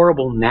there are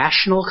horrible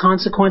national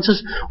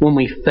consequences when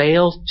we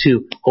fail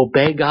to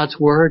obey God's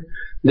word,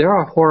 there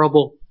are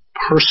horrible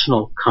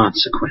personal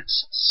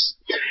consequences.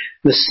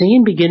 The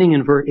scene beginning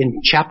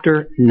in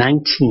chapter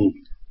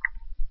 19,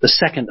 the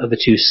second of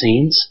the two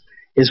scenes,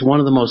 is one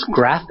of the most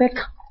graphic,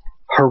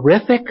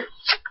 horrific,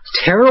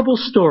 terrible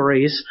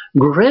stories,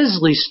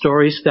 grisly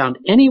stories found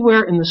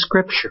anywhere in the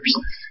Scriptures.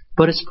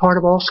 But it's part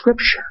of all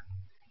Scripture,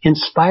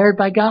 inspired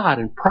by God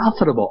and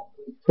profitable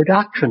for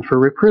doctrine, for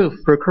reproof,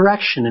 for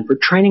correction, and for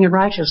training in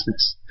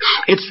righteousness.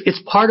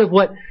 It's part of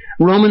what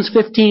Romans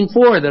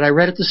 15:4 that I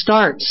read at the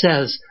start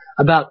says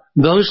about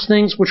those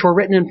things which were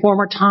written in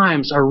former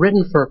times are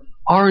written for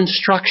our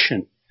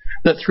instruction,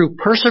 that through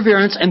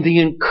perseverance and the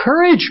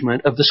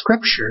encouragement of the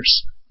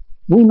Scriptures,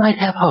 we might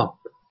have hope.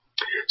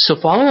 So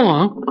follow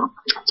along.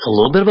 It's a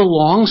little bit of a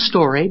long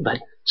story, but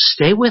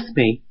stay with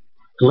me,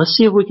 and let's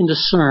see if we can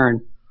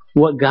discern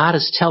what God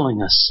is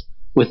telling us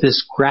with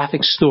this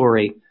graphic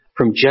story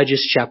from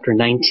Judges chapter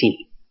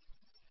 19.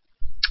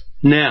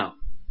 Now,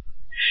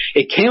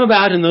 it came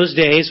about in those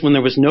days when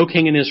there was no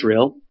king in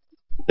Israel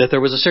that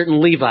there was a certain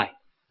Levite,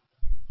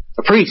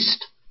 a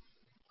priest,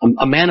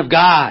 a man of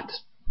God,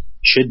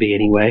 should be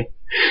anyway,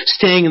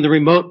 staying in the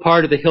remote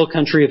part of the hill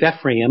country of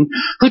Ephraim,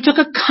 who took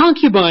a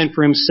concubine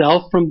for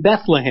himself from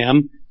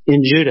Bethlehem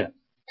in Judah.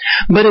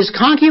 But his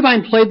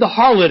concubine played the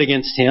harlot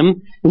against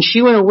him, and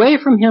she went away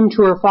from him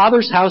to her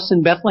father's house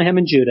in Bethlehem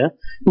in Judah,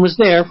 and was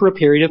there for a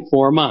period of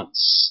 4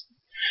 months.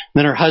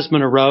 Then her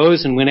husband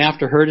arose and went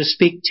after her to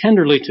speak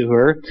tenderly to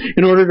her,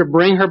 in order to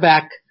bring her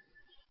back,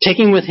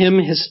 taking with him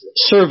his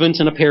servant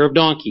and a pair of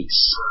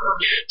donkeys.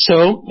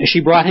 So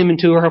she brought him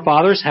into her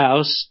father's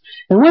house,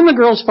 and when the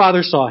girl's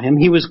father saw him,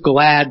 he was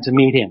glad to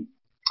meet him.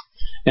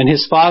 And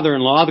his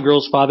father-in-law, the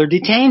girl's father,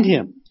 detained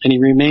him, and he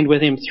remained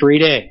with him 3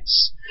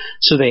 days.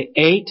 So they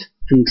ate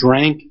and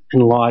drank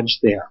and lodged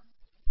there.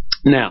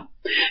 Now,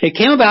 it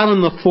came about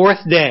on the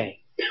 4th day,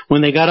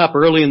 when they got up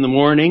early in the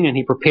morning, and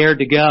he prepared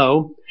to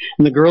go,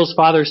 and the girl's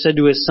father said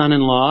to his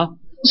son-in-law,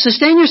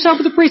 "Sustain yourself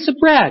with a piece of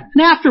bread,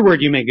 and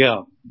afterward you may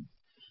go."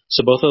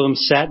 So both of them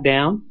sat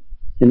down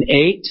and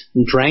ate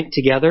and drank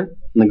together.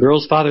 And the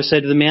girl's father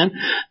said to the man,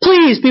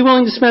 "Please be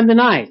willing to spend the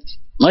night.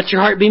 Let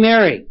your heart be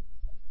merry."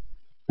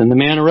 Then the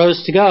man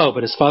arose to go,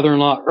 but his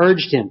father-in-law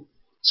urged him.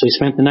 So he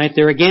spent the night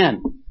there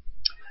again.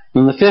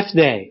 On the 5th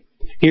day,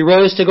 he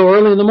rose to go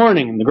early in the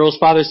morning. And the girl's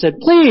father said,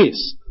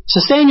 "Please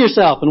sustain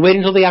yourself and wait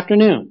until the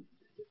afternoon."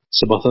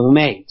 So both of them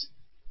ate.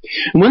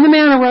 And when the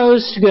man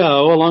arose to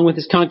go, along with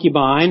his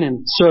concubine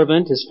and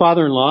servant, his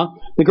father-in-law,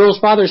 the girl's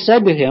father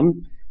said to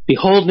him,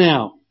 "Behold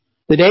now,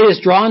 the day is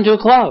drawn to a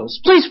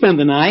close. Please spend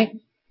the night.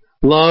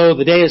 Lo,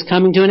 the day is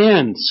coming to an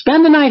end.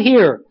 Spend the night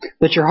here,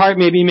 that your heart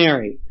may be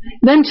merry.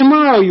 Then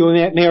tomorrow you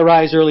may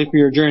arise early for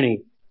your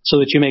journey, so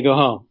that you may go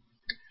home."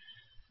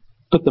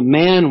 But the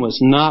man was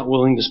not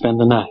willing to spend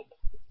the night.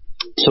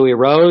 So he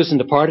arose and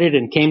departed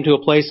and came to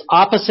a place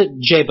opposite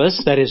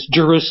Jebus, that is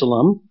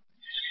Jerusalem.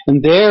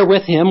 And there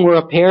with him were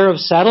a pair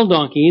of saddle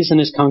donkeys, and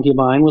his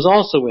concubine was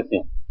also with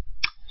him.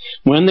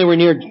 When they were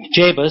near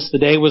Jebus, the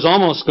day was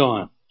almost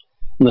gone.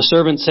 And the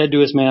servant said to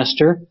his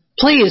master,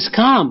 "Please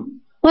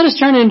come. Let us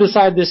turn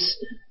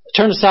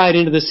aside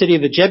into the city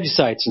of the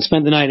Jebusites and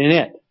spend the night in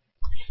it."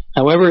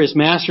 However, his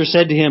master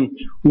said to him,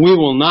 "We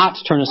will not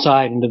turn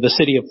aside into the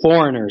city of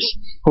foreigners,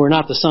 who are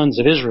not the sons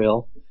of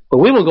Israel, but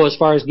we will go as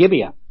far as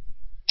Gibeah."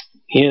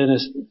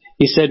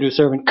 He said to his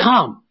servant,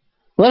 "Come,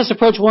 let us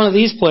approach one of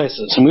these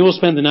places, and we will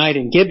spend the night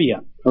in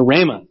Gibeah, or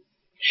Ramah."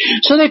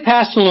 So they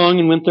passed along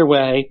and went their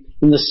way,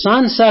 and the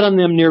sun set on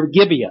them near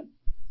Gibeah,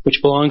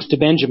 which belongs to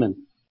Benjamin.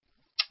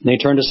 And they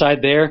turned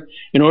aside there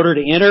in order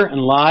to enter and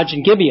lodge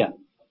in Gibeah.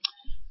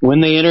 When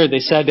they entered, they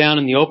sat down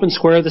in the open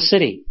square of the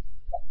city,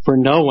 for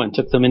no one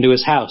took them into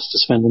his house to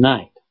spend the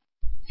night.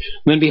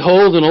 Then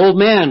behold, an old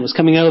man was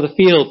coming out of the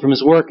field from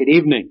his work at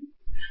evening.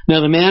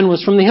 Now the man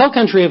was from the hill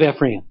country of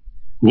Ephraim,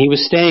 and he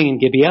was staying in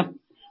Gibeah,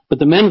 but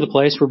the men of the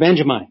place were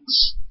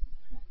Benjamites.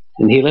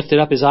 And he lifted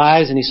up his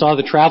eyes, and he saw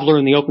the traveler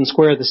in the open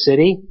square of the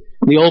city.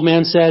 And the old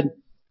man said,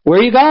 "Where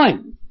are you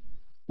going?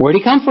 Where did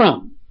he come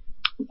from?"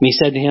 And he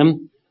said to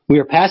him, "We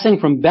are passing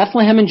from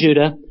Bethlehem in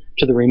Judah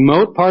to the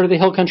remote part of the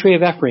hill country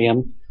of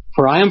Ephraim,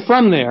 for I am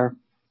from there,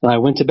 and I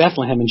went to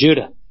Bethlehem in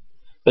Judah.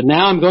 But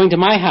now I'm going to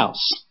my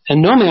house,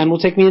 and no man will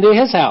take me into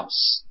his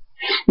house.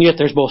 Yet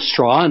there's both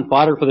straw and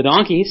fodder for the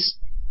donkeys,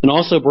 and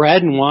also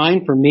bread and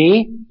wine for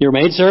me, your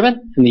maidservant,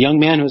 and the young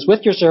man who is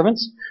with your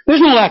servants.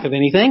 There's no lack of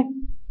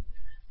anything."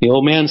 The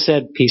old man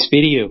said, "Peace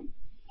be to you.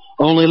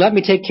 Only let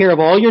me take care of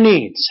all your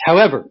needs.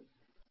 However,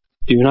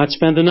 do not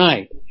spend the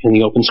night in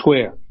the open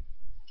square."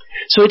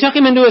 So he took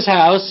him into his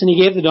house, and he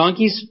gave the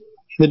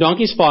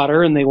donkeys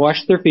fodder, and they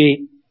washed their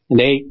feet,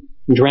 and ate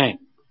and drank.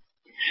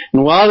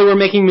 And while they were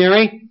making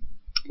merry,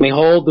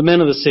 behold, the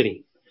men of the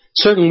city,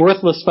 certain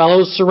worthless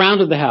fellows,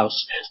 surrounded the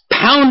house,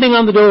 pounding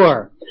on the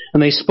door.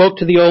 And they spoke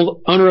to the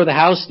old owner of the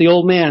house, the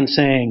old man,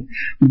 saying,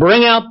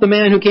 "Bring out the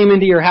man who came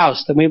into your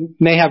house, that we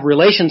may have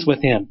relations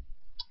with him."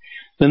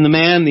 Then the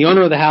man, the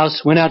owner of the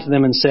house, went out to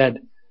them and said,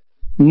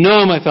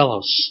 "No, my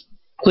fellows,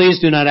 please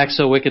do not act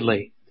so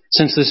wickedly.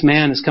 Since this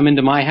man has come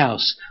into my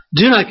house,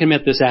 do not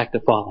commit this act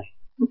of folly.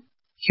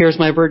 Here's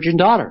my virgin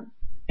daughter,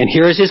 and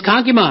here is his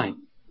concubine.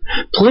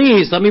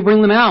 Please let me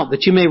bring them out,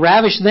 that you may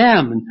ravish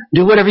them and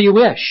do whatever you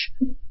wish.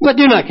 But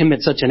do not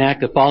commit such an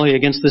act of folly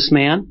against this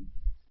man.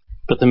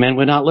 But the men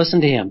would not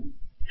listen to him.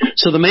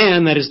 So the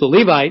man, that is the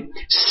Levite,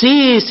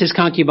 seized his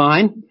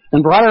concubine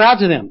and brought her out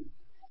to them.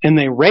 And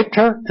they raped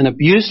her and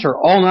abused her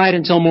all night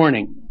until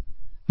morning.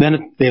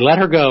 Then they let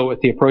her go at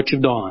the approach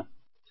of dawn.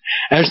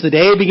 As the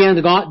day began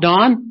to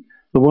dawn,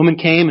 the woman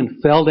came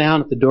and fell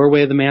down at the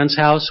doorway of the man's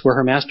house where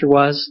her master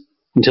was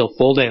until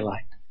full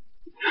daylight.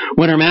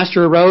 When her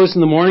master arose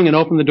in the morning and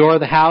opened the door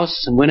of the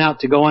house and went out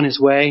to go on his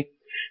way,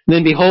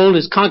 then behold,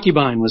 his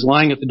concubine was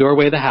lying at the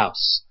doorway of the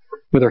house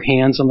with her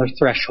hands on the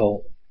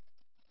threshold.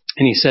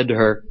 And he said to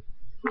her,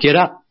 "Get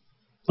up,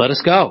 let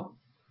us go."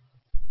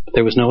 But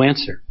there was no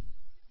answer.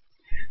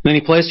 Then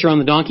he placed her on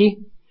the donkey,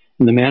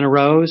 and the man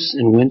arose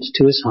and went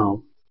to his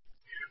home.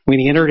 When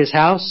he entered his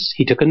house,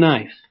 he took a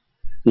knife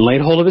and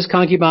laid hold of his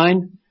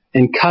concubine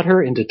and cut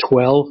her into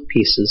 12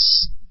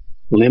 pieces,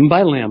 limb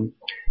by limb,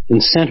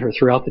 and sent her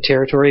throughout the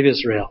territory of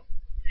Israel.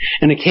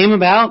 And it came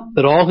about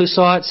that all who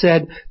saw it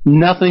said,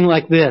 "Nothing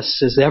like this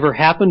has ever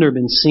happened or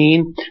been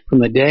seen from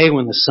the day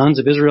when the sons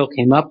of Israel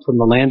came up from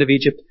the land of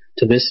Egypt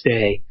to this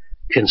day.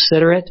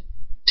 Consider it,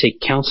 take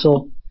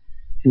counsel,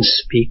 and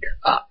speak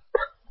up."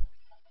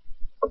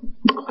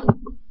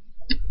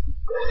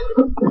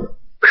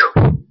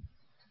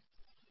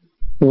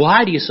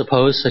 Why do you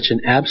suppose such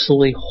an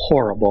absolutely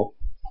horrible,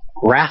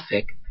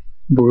 graphic,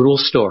 brutal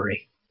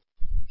story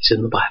is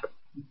in the Bible?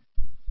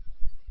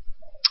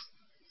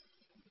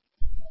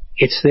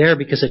 It's there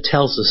because it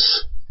tells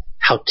us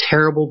how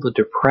terrible the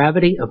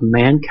depravity of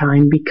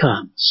mankind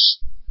becomes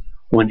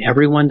when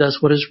everyone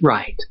does what is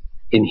right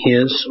in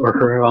his or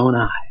her own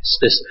eyes.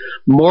 This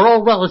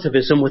moral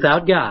relativism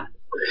without God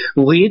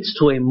leads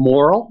to a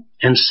moral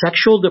and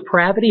sexual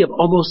depravity of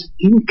almost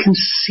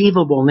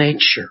inconceivable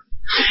nature.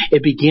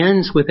 It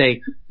begins with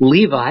a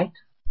Levite,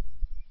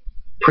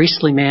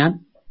 priestly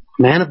man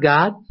of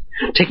God,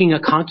 taking a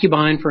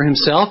concubine for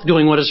himself,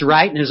 doing what is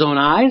right in his own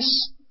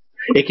eyes.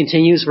 It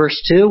continues, verse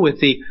 2,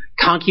 with the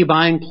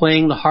concubine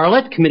playing the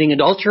harlot, committing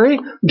adultery,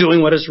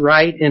 doing what is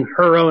right in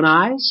her own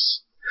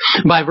eyes.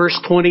 By verse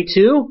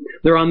 22,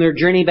 they're on their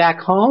journey back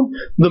home.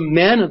 The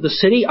men of the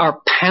city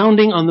are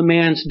pounding on the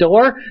man's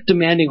door,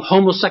 demanding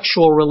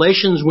homosexual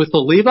relations with the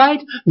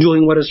Levite,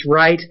 doing what is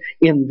right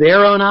in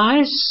their own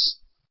eyes.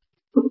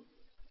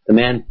 The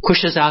man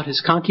pushes out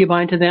his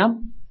concubine to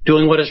them,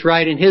 doing what is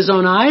right in his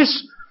own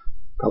eyes,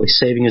 probably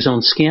saving his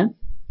own skin.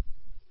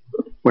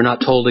 We're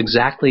not told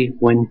exactly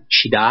when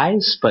she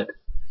dies, but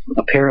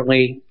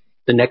apparently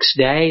the next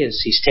day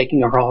as he's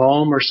taking her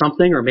home or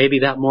something, or maybe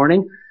that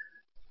morning,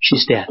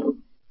 she's dead.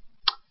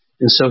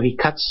 And so he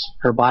cuts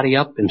her body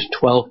up into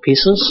 12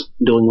 pieces,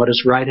 doing what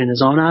is right in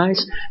his own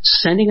eyes,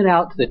 sending it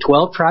out to the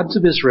 12 tribes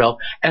of Israel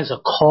as a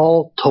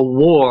call to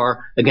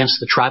war against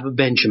the tribe of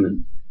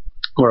Benjamin,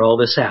 where all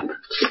this happened.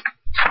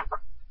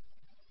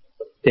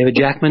 David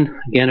Jackman,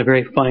 again, a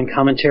very fine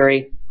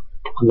commentary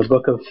on the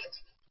book of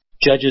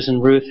Judges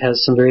and Ruth,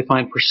 has some very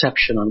fine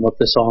perception on what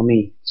this all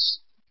means.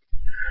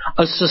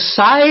 A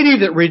society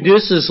that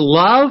reduces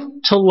love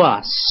to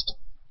lust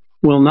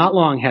will not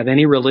long have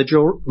any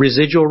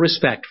residual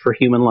respect for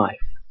human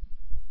life.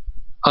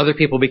 Other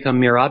people become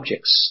mere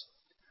objects.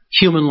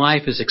 Human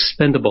life is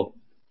expendable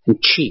and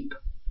cheap.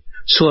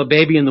 So a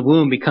baby in the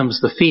womb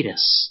becomes the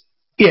fetus.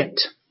 It,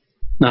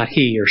 not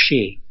he or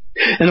she.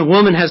 And a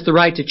woman has the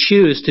right to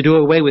choose to do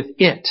away with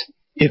it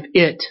if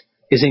it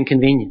is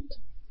inconvenient.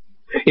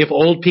 If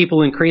old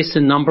people increase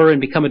in number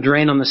and become a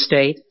drain on the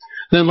state,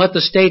 then let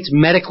the state's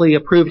medically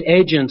approved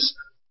agents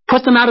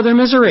put them out of their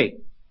misery.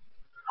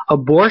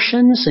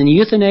 Abortions and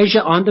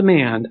euthanasia on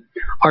demand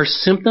are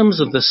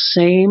symptoms of the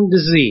same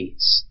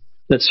disease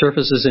that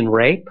surfaces in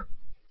rape,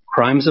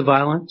 crimes of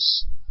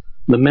violence,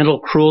 the mental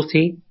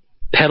cruelty,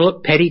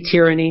 petty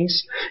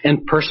tyrannies,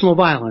 and personal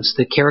violence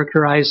that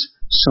characterize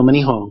so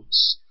many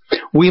homes.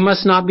 We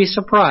must not be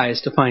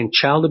surprised to find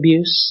child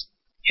abuse,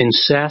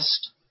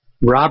 incest,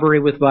 robbery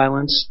with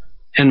violence,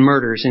 and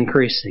murders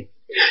increasing.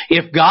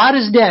 If God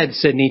is dead,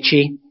 said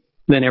Nietzsche,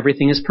 then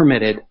everything is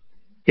permitted.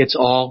 It's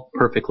all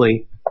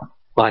perfectly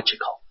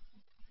logical.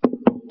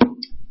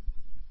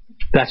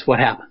 That's what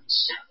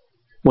happens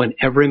when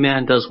every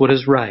man does what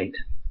is right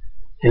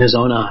in his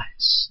own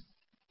eyes.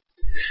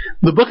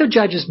 The book of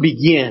Judges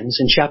begins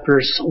in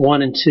chapters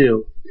 1 and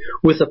 2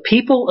 with the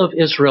people of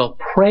Israel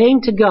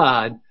praying to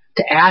God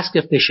to ask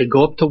if they should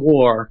go up to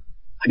war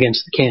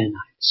against the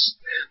Canaanites.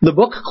 The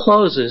book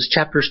closes,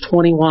 chapters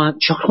 20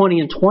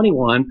 and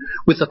 21,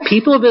 with the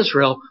people of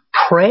Israel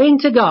praying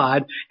to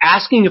God,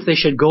 asking if they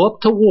should go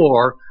up to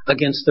war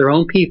against their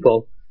own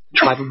people, the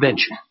tribe of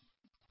Benjamin.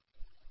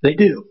 They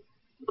do.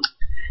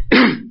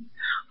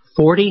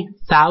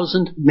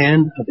 40,000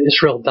 men of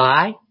Israel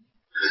die.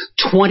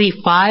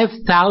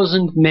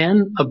 25,000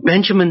 men of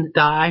Benjamin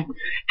die,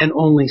 and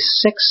only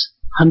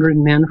 600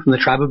 men from the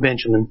tribe of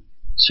Benjamin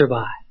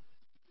survive.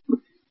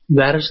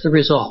 That is the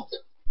result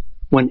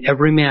when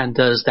every man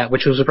does that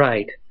which was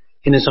right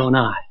in his own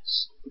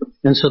eyes.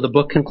 And so the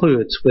book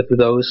concludes with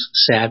those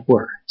sad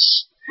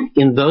words.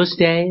 In those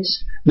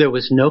days, there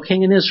was no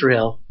king in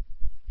Israel.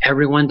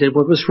 Everyone did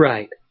what was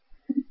right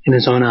in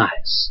his own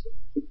eyes.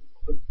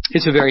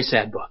 It's a very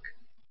sad book.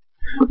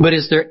 But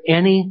is there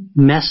any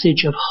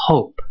message of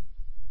hope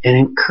and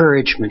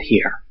encouragement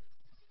here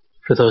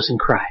for those in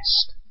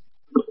Christ?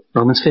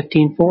 Romans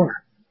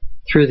 15:4.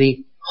 Through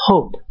the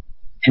hope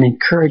and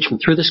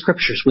encouragement, through the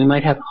Scriptures, we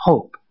might have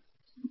hope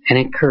and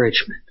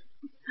encouragement.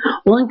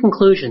 Well, in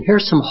conclusion,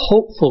 here's some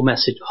hopeful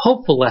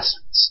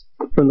lessons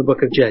from the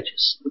book of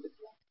Judges.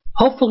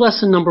 Hopeful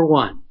lesson number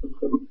 1.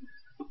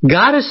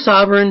 God is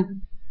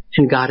sovereign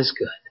and God is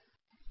good.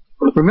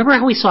 Remember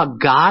how we saw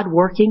God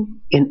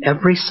working in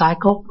every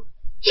cycle?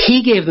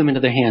 He gave them into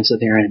the hands of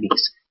their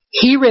enemies.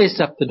 He raised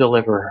up the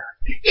deliverer.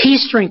 He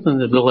strengthened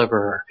the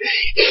deliverer.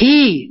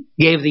 He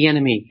gave the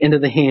enemy into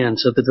the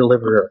hands of the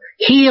deliverer.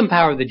 He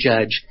empowered the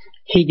judge.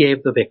 He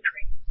gave the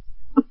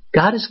victory.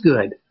 God is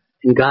good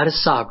and God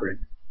is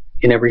sovereign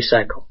in every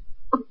cycle.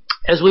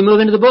 As we move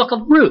into the book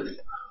of Ruth,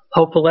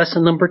 hopeful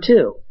lesson number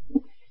 2.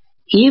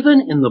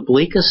 Even in the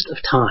bleakest of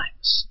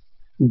times,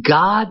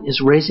 God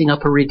is raising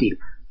up a redeemer.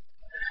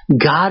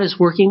 God is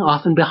working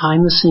often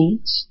behind the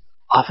scenes,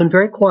 often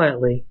very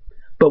quietly,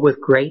 but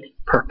with great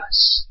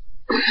purpose.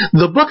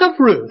 The book of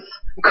Ruth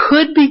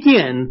could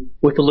begin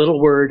with the little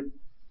word,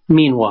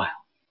 meanwhile.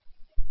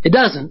 It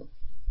doesn't.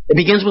 It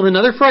begins with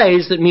another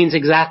phrase that means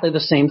exactly the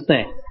same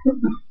thing.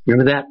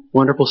 Remember that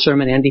wonderful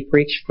sermon Andy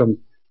preached from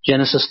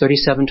Genesis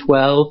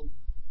 37:12?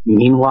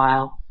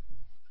 Meanwhile.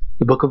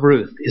 The book of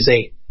Ruth is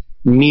a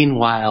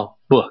meanwhile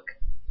book,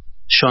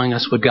 showing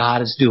us what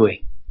God is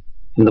doing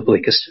in the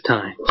bleakest of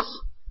times.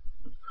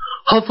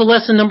 Hopeful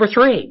lesson number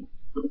 3.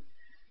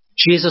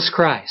 Jesus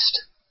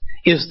Christ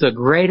is the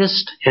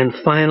greatest and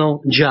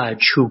final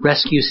judge who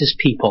rescues his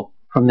people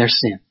from their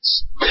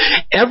sins.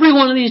 Every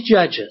one of these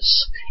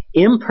judges,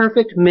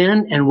 imperfect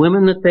men and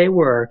women that they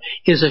were,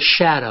 is a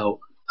shadow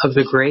of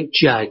the great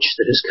judge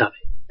that is coming.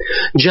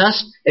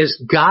 Just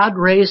as God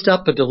raised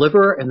up a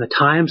deliverer in the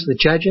times of the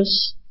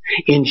judges,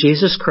 in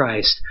Jesus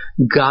Christ,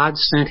 God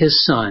sent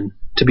his Son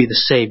to be the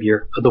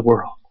Savior of the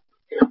world.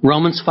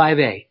 Romans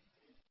 5:8.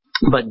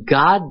 But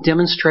God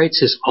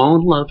demonstrates his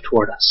own love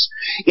toward us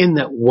in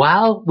that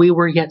while we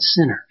were yet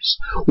sinners,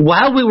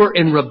 while we were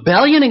in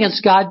rebellion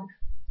against God,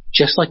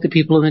 just like the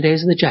people in the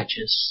days of the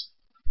judges,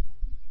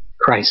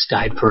 Christ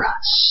died for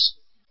us.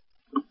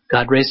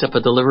 God raised up a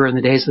deliverer in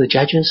the days of the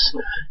judges.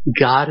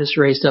 God has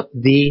raised up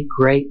the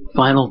great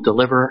final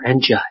deliverer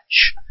and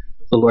judge,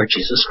 the Lord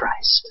Jesus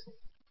Christ.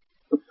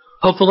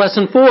 Hopeful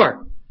lesson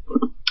 4.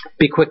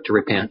 Be quick to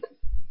repent.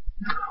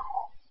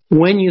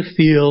 When you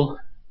feel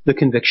the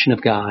conviction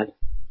of God,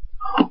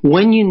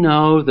 when you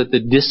know that the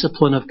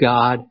discipline of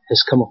God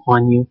has come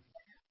upon you,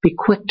 be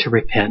quick to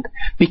repent,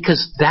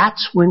 because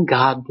that's when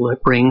God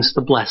brings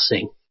the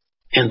blessing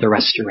and the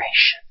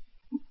restoration.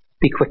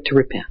 Be quick to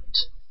repent.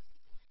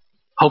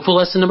 Hopeful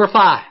lesson number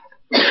 5.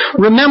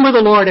 Remember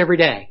the Lord every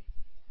day.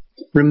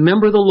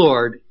 Remember the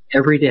Lord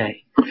every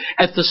day.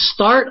 At the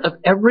start of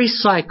every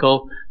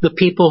cycle, the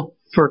people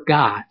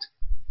forgot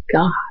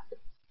God.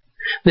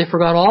 They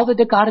forgot all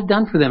that God had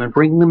done for them in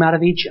bringing them out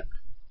of Egypt.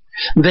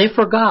 They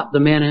forgot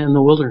the manna in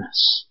the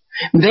wilderness.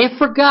 They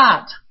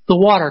forgot the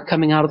water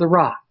coming out of the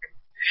rock.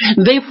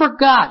 They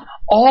forgot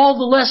all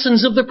the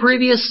lessons of the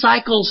previous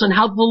cycles and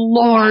how the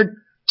Lord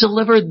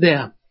delivered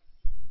them.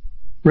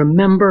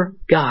 Remember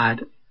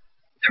God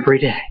every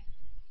day.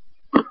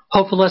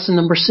 Hopeful lesson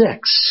number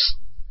 6.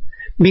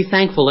 Be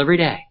thankful every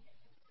day,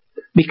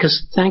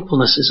 because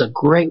thankfulness is a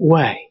great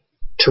way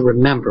to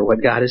remember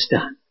what God has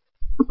done.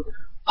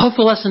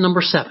 Hopeful lesson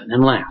number 7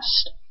 and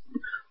last.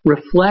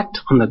 Reflect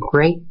on the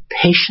great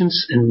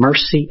patience and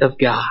mercy of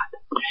God.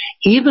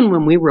 Even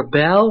when we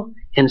rebel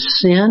and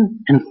sin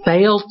and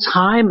fail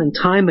time and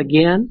time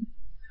again,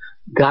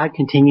 God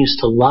continues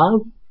to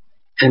love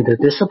and to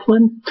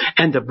discipline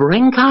and to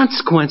bring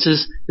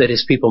consequences that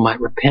his people might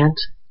repent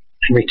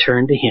and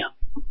return to him.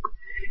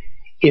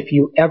 If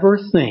you ever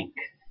think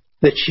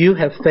that you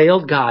have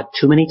failed God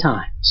too many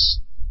times,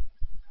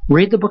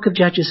 read the book of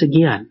Judges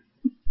again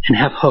and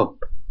have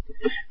hope.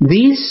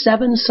 These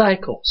 7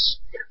 cycles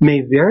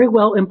may very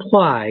well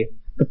imply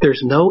that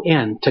there's no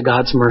end to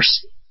God's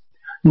mercy.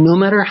 No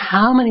matter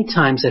how many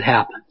times it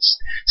happens,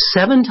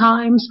 7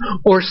 times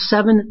or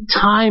 7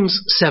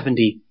 times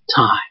 70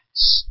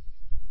 times,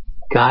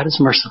 God is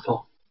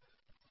merciful.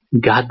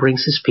 God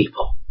brings his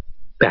people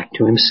back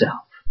to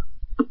himself.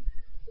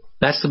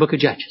 That's the book of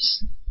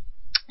Judges.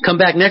 Come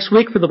back next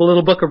week for the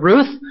little book of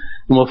Ruth, and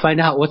we'll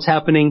find out what's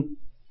happening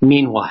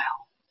meanwhile,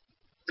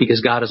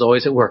 because God is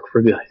always at work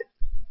for good.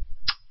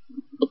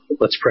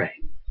 Let's pray.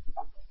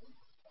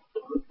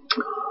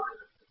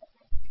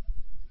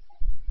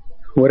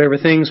 Whatever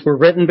things were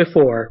written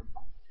before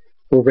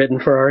were written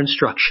for our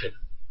instruction,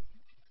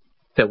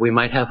 that we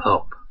might have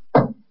hope.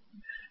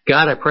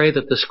 God, I pray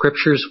that the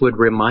Scriptures would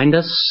remind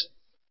us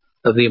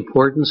of the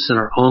importance in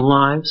our own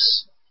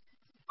lives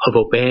of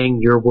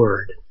obeying your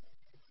word,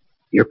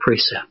 your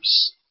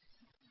precepts.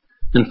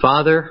 And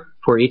Father,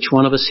 for each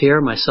one of us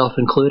here, myself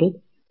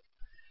included,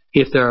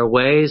 if there are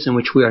ways in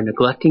which we are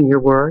neglecting your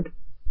word,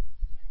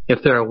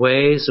 if there are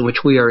ways in which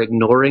we are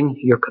ignoring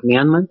your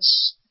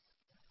commandments,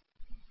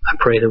 I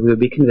pray that we would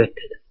be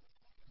convicted.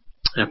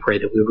 And I pray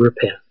that we would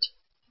repent.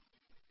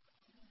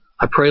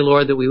 I pray,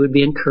 Lord, that we would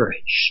be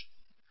encouraged,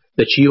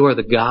 that you are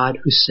the God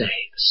who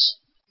saves,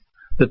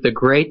 that the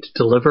great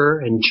deliverer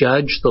and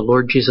judge, the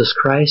Lord Jesus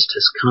Christ,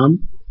 has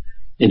come,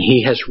 and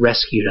he has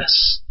rescued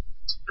us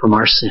from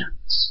our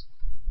sins.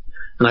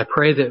 And I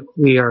pray that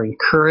we are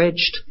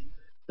encouraged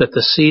that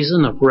the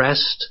season of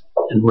rest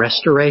and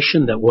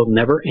restoration that will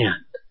never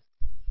end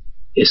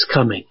is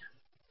coming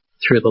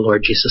through the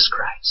Lord Jesus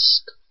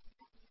Christ.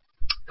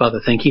 Father,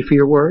 thank you for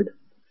your word.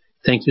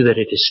 Thank you that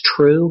it is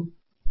true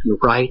and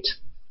right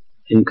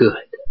and good.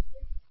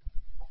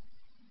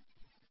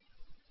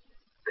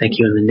 Thank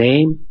you in the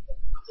name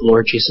of the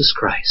Lord Jesus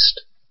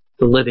Christ,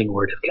 the living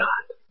Word of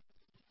God.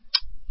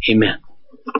 Amen.